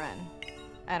meant about Ren.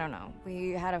 I don't know.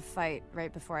 We had a fight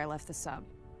right before I left the sub.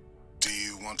 Do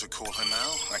you want to call her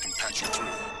now? I can patch you through.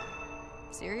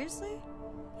 Seriously?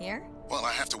 Here? Well,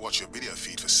 I have to watch your video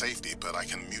feed for safety, but I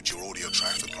can mute your audio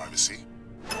track for privacy.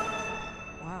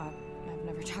 Wow, I've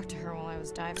never talked to her while I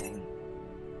was diving.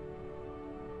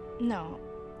 No,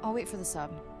 I'll wait for the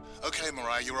sub. Okay,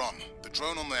 Mariah, you're on. The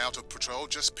drone on the outer patrol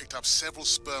just picked up several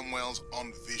sperm whales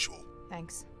on visual.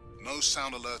 Thanks. No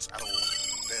sound alerts at all.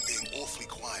 They're being awfully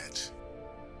quiet.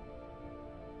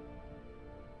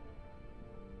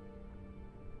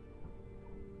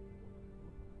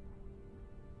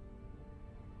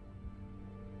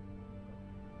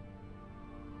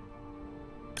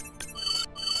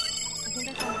 I think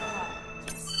I found the pod.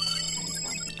 Yes, that is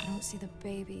them. I don't see the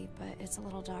baby, but it's a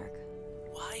little dark.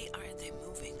 Why aren't they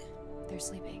moving? They're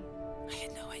sleeping. I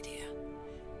had no idea.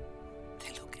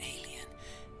 They look alien,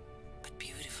 but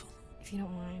beautiful. If you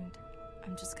don't mind,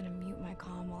 I'm just gonna mute my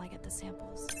comm while I get the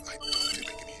samples. I don't think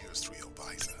they can hear us through your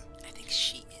visor. I think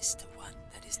she is the one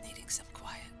that is needing some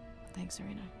quiet. Thanks,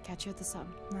 Arena. Catch you at the sub.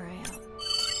 Mariah out.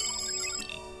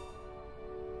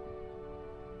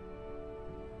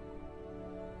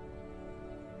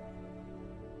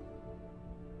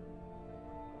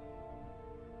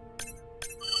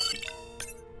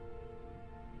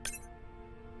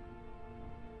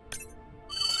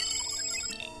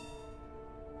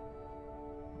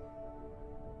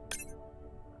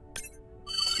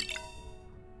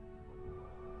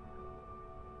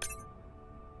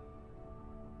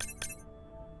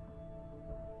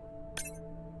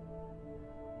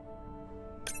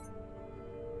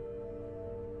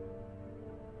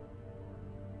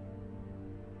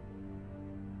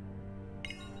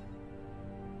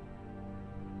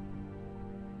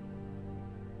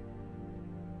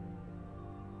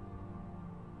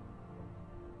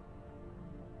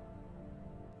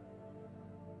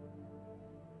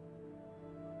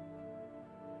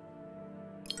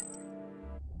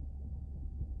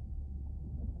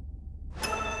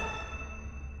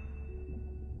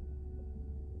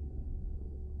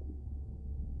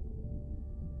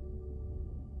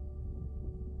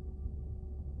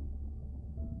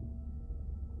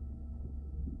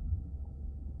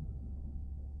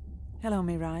 Hello,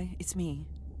 Mirai. It's me.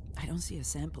 I don't see a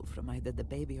sample from either the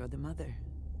baby or the mother.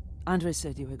 Andre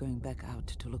said you were going back out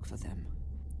to look for them.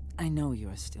 I know you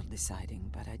are still deciding,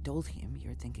 but I told him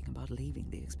you're thinking about leaving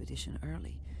the expedition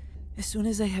early. As soon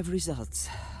as I have results,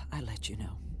 I'll let you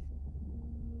know.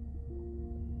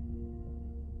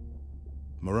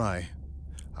 Mirai,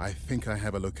 I think I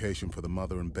have a location for the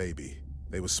mother and baby.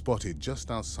 They were spotted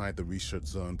just outside the research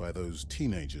zone by those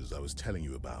teenagers I was telling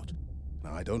you about.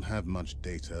 Now, I don't have much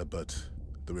data, but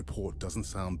the report doesn't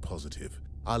sound positive.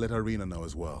 I'll let Irina know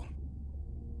as well.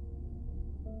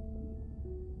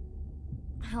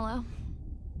 Hello?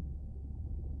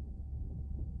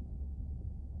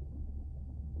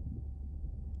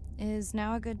 Is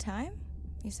now a good time?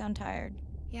 You sound tired.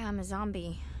 Yeah, I'm a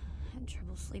zombie. I had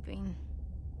trouble sleeping.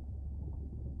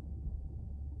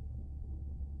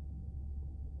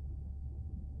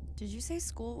 Did you say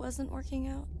school wasn't working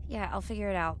out? Yeah, I'll figure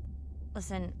it out.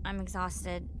 Listen, I'm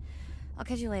exhausted. I'll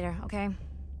catch you later, okay?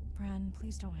 Bren,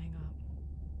 please don't hang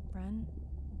up. Bren?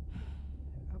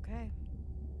 Okay.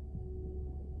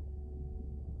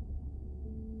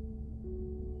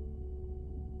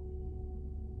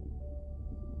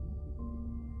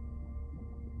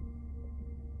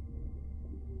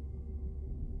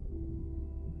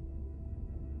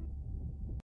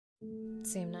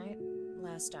 Same night,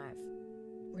 last dive.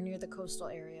 We're near the coastal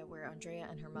area where Andrea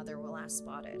and her mother were last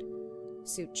spotted.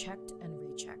 Suit checked and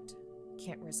rechecked.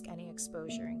 Can't risk any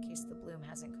exposure in case the bloom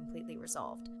hasn't completely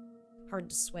resolved. Hard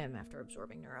to swim after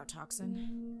absorbing neurotoxin.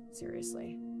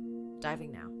 Seriously.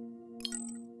 Diving now.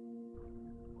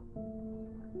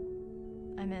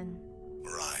 I'm in.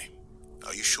 Mirai,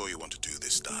 are you sure you want to do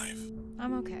this dive?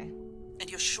 I'm okay. And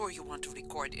you're sure you want to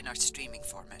record in our streaming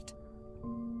format?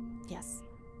 Yes.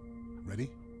 Ready?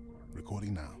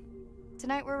 Recording now.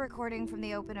 Tonight we're recording from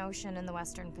the open ocean in the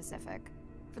Western Pacific.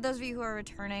 For those of you who are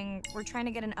returning, we're trying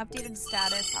to get an updated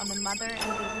status on the mother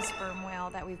and baby sperm whale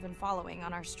that we've been following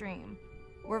on our stream.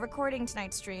 We're recording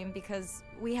tonight's stream because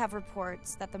we have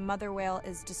reports that the mother whale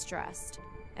is distressed,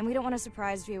 and we don't want to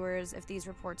surprise viewers if these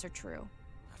reports are true.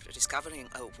 After discovering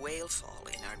a whale fall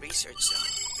in our research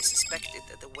zone, we suspected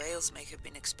that the whales may have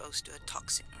been exposed to a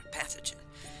toxin or pathogen,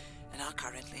 and are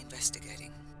currently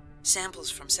investigating. Samples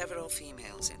from several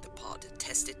females in the pod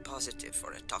tested positive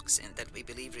for a toxin that we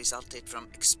believe resulted from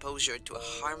exposure to a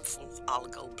harmful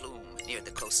algal bloom near the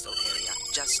coastal area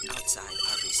just outside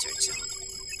our research zone.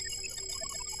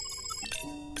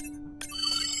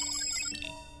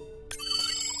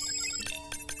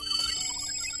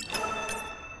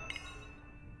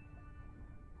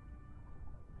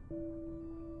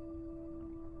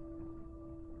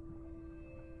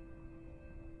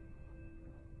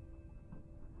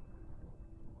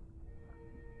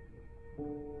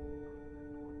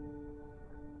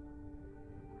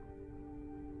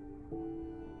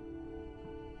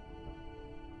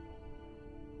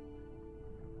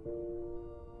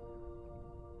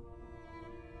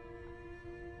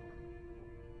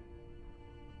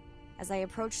 As I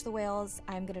approach the whales,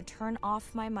 I'm gonna turn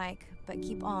off my mic, but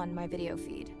keep on my video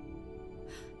feed.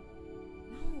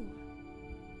 No.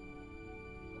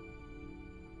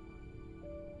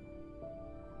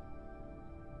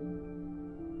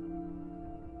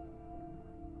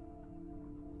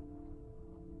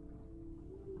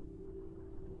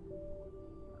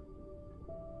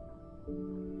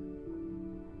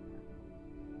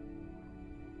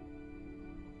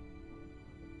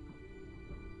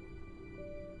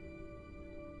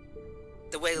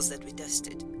 The whales that we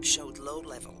tested showed low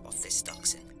level of this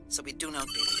toxin, so we do not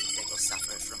believe they will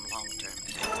suffer from long-term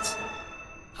effects.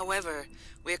 However,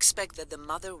 we expect that the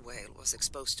mother whale was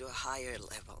exposed to a higher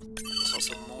level and was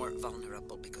also more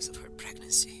vulnerable because of her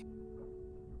pregnancy.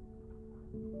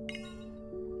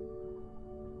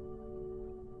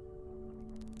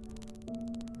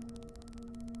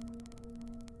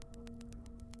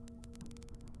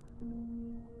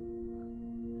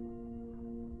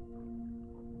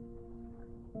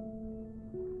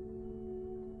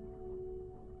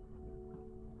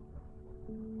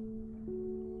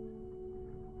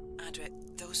 Andre,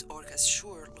 those orcas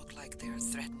sure look like they are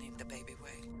threatening the baby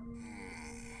whale.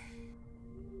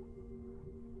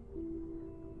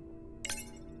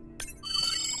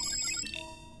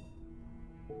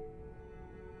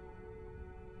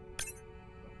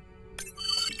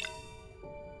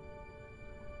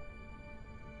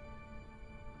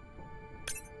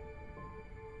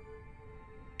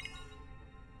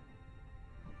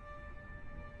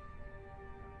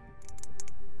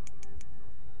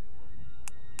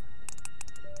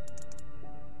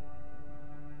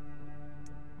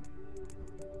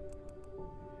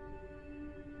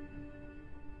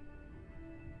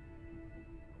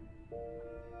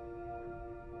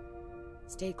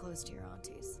 Stay close to your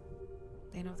aunties.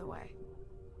 They know the way.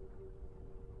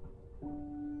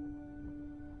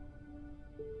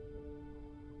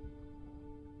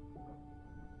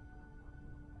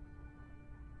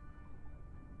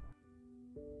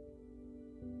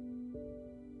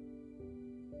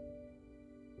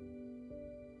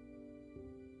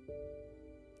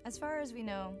 As far as we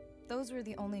know, those were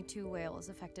the only 2 whales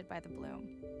affected by the bloom.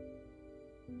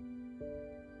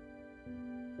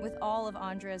 With all of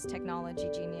Andre's technology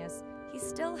genius, he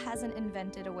still hasn't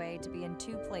invented a way to be in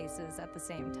 2 places at the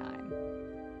same time.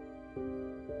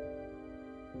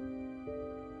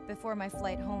 Before my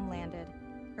flight home landed,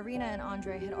 Irina and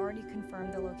Andre had already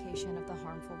confirmed the location of the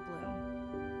harmful bloom.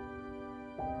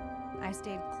 I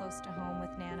stayed close to home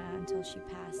with Nana until she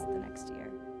passed the next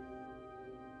year.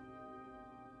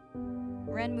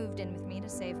 Ren moved in with me to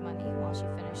save money while she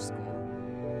finished school,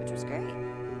 which was great.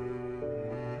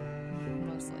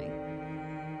 Mostly.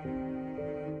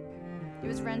 It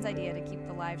was Ren's idea to keep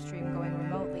the live stream going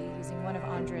remotely using one of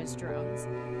Andre's drones.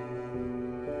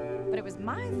 But it was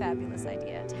my fabulous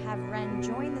idea to have Ren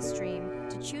join the stream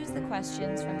to choose the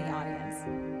questions from the audience.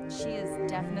 She is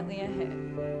definitely a hit.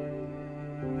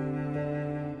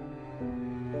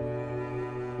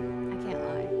 I can't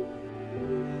lie.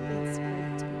 It's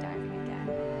great to be diving again.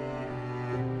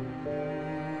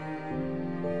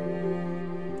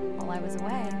 While I was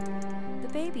away, the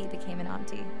baby became an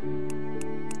auntie.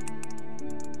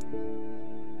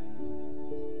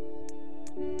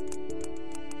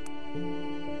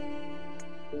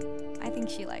 I think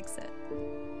she likes it.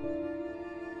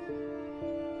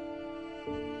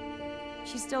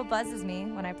 She still buzzes me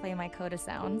when I play my coda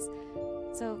sounds,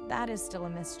 so that is still a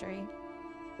mystery.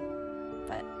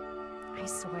 But I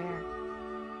swear,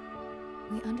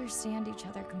 we understand each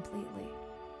other completely.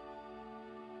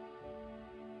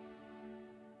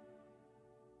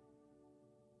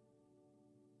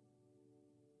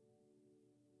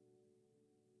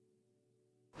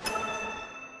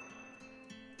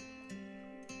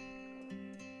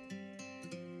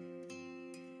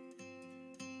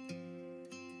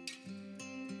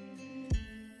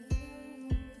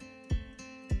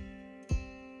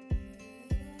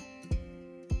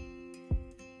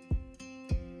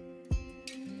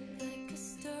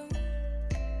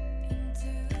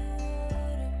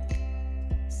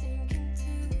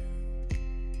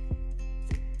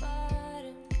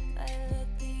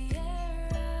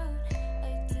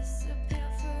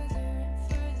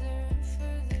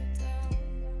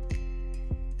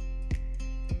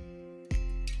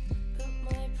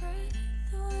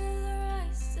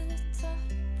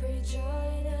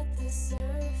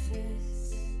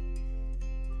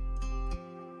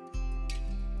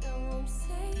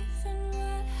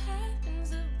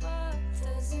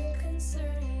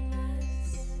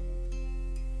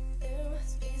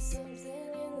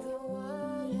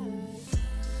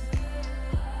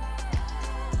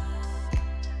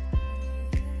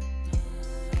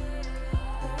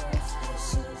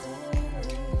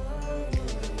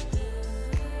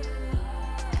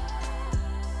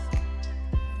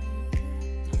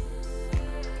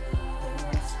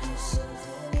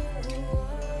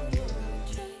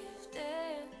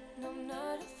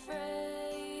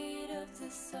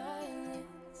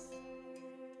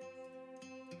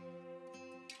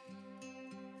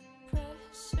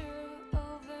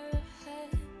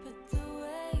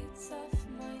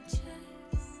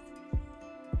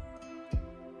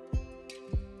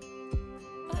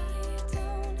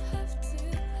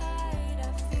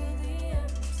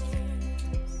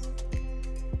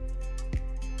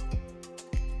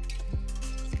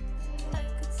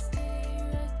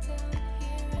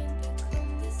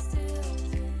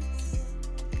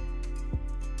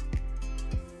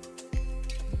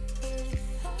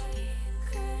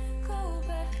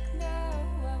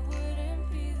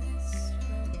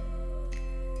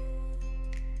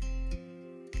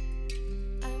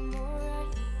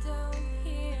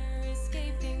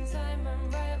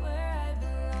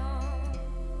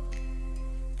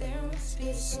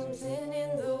 Something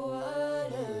in the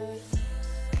water.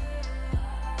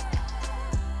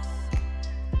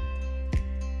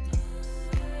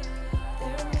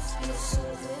 There must be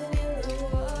something in the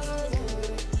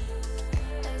water.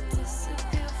 I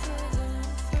disappear further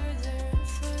and further and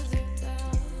further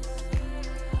down.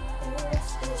 There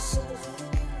must be something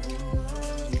in the water.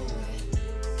 There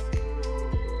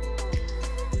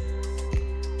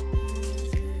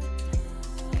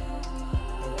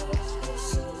must be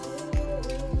something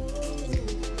in the water.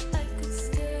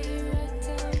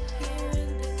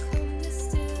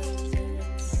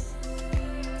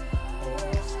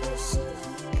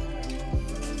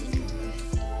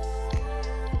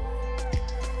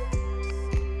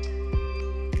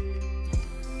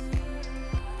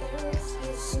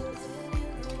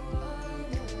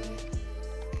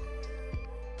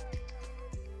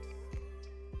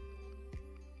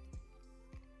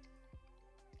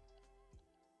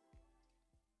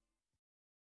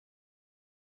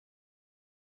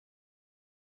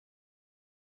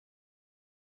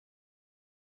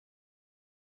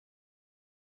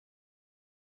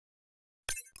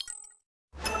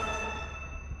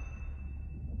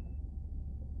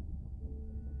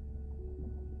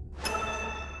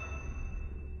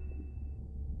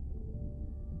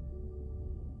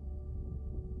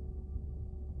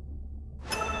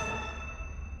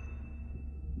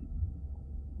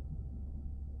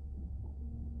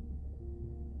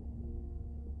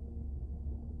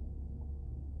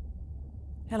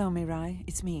 Hello, Mirai.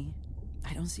 It's me.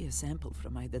 I don't see a sample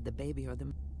from either the baby or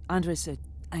the... Andre said,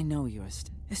 I know yours.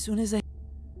 As soon as I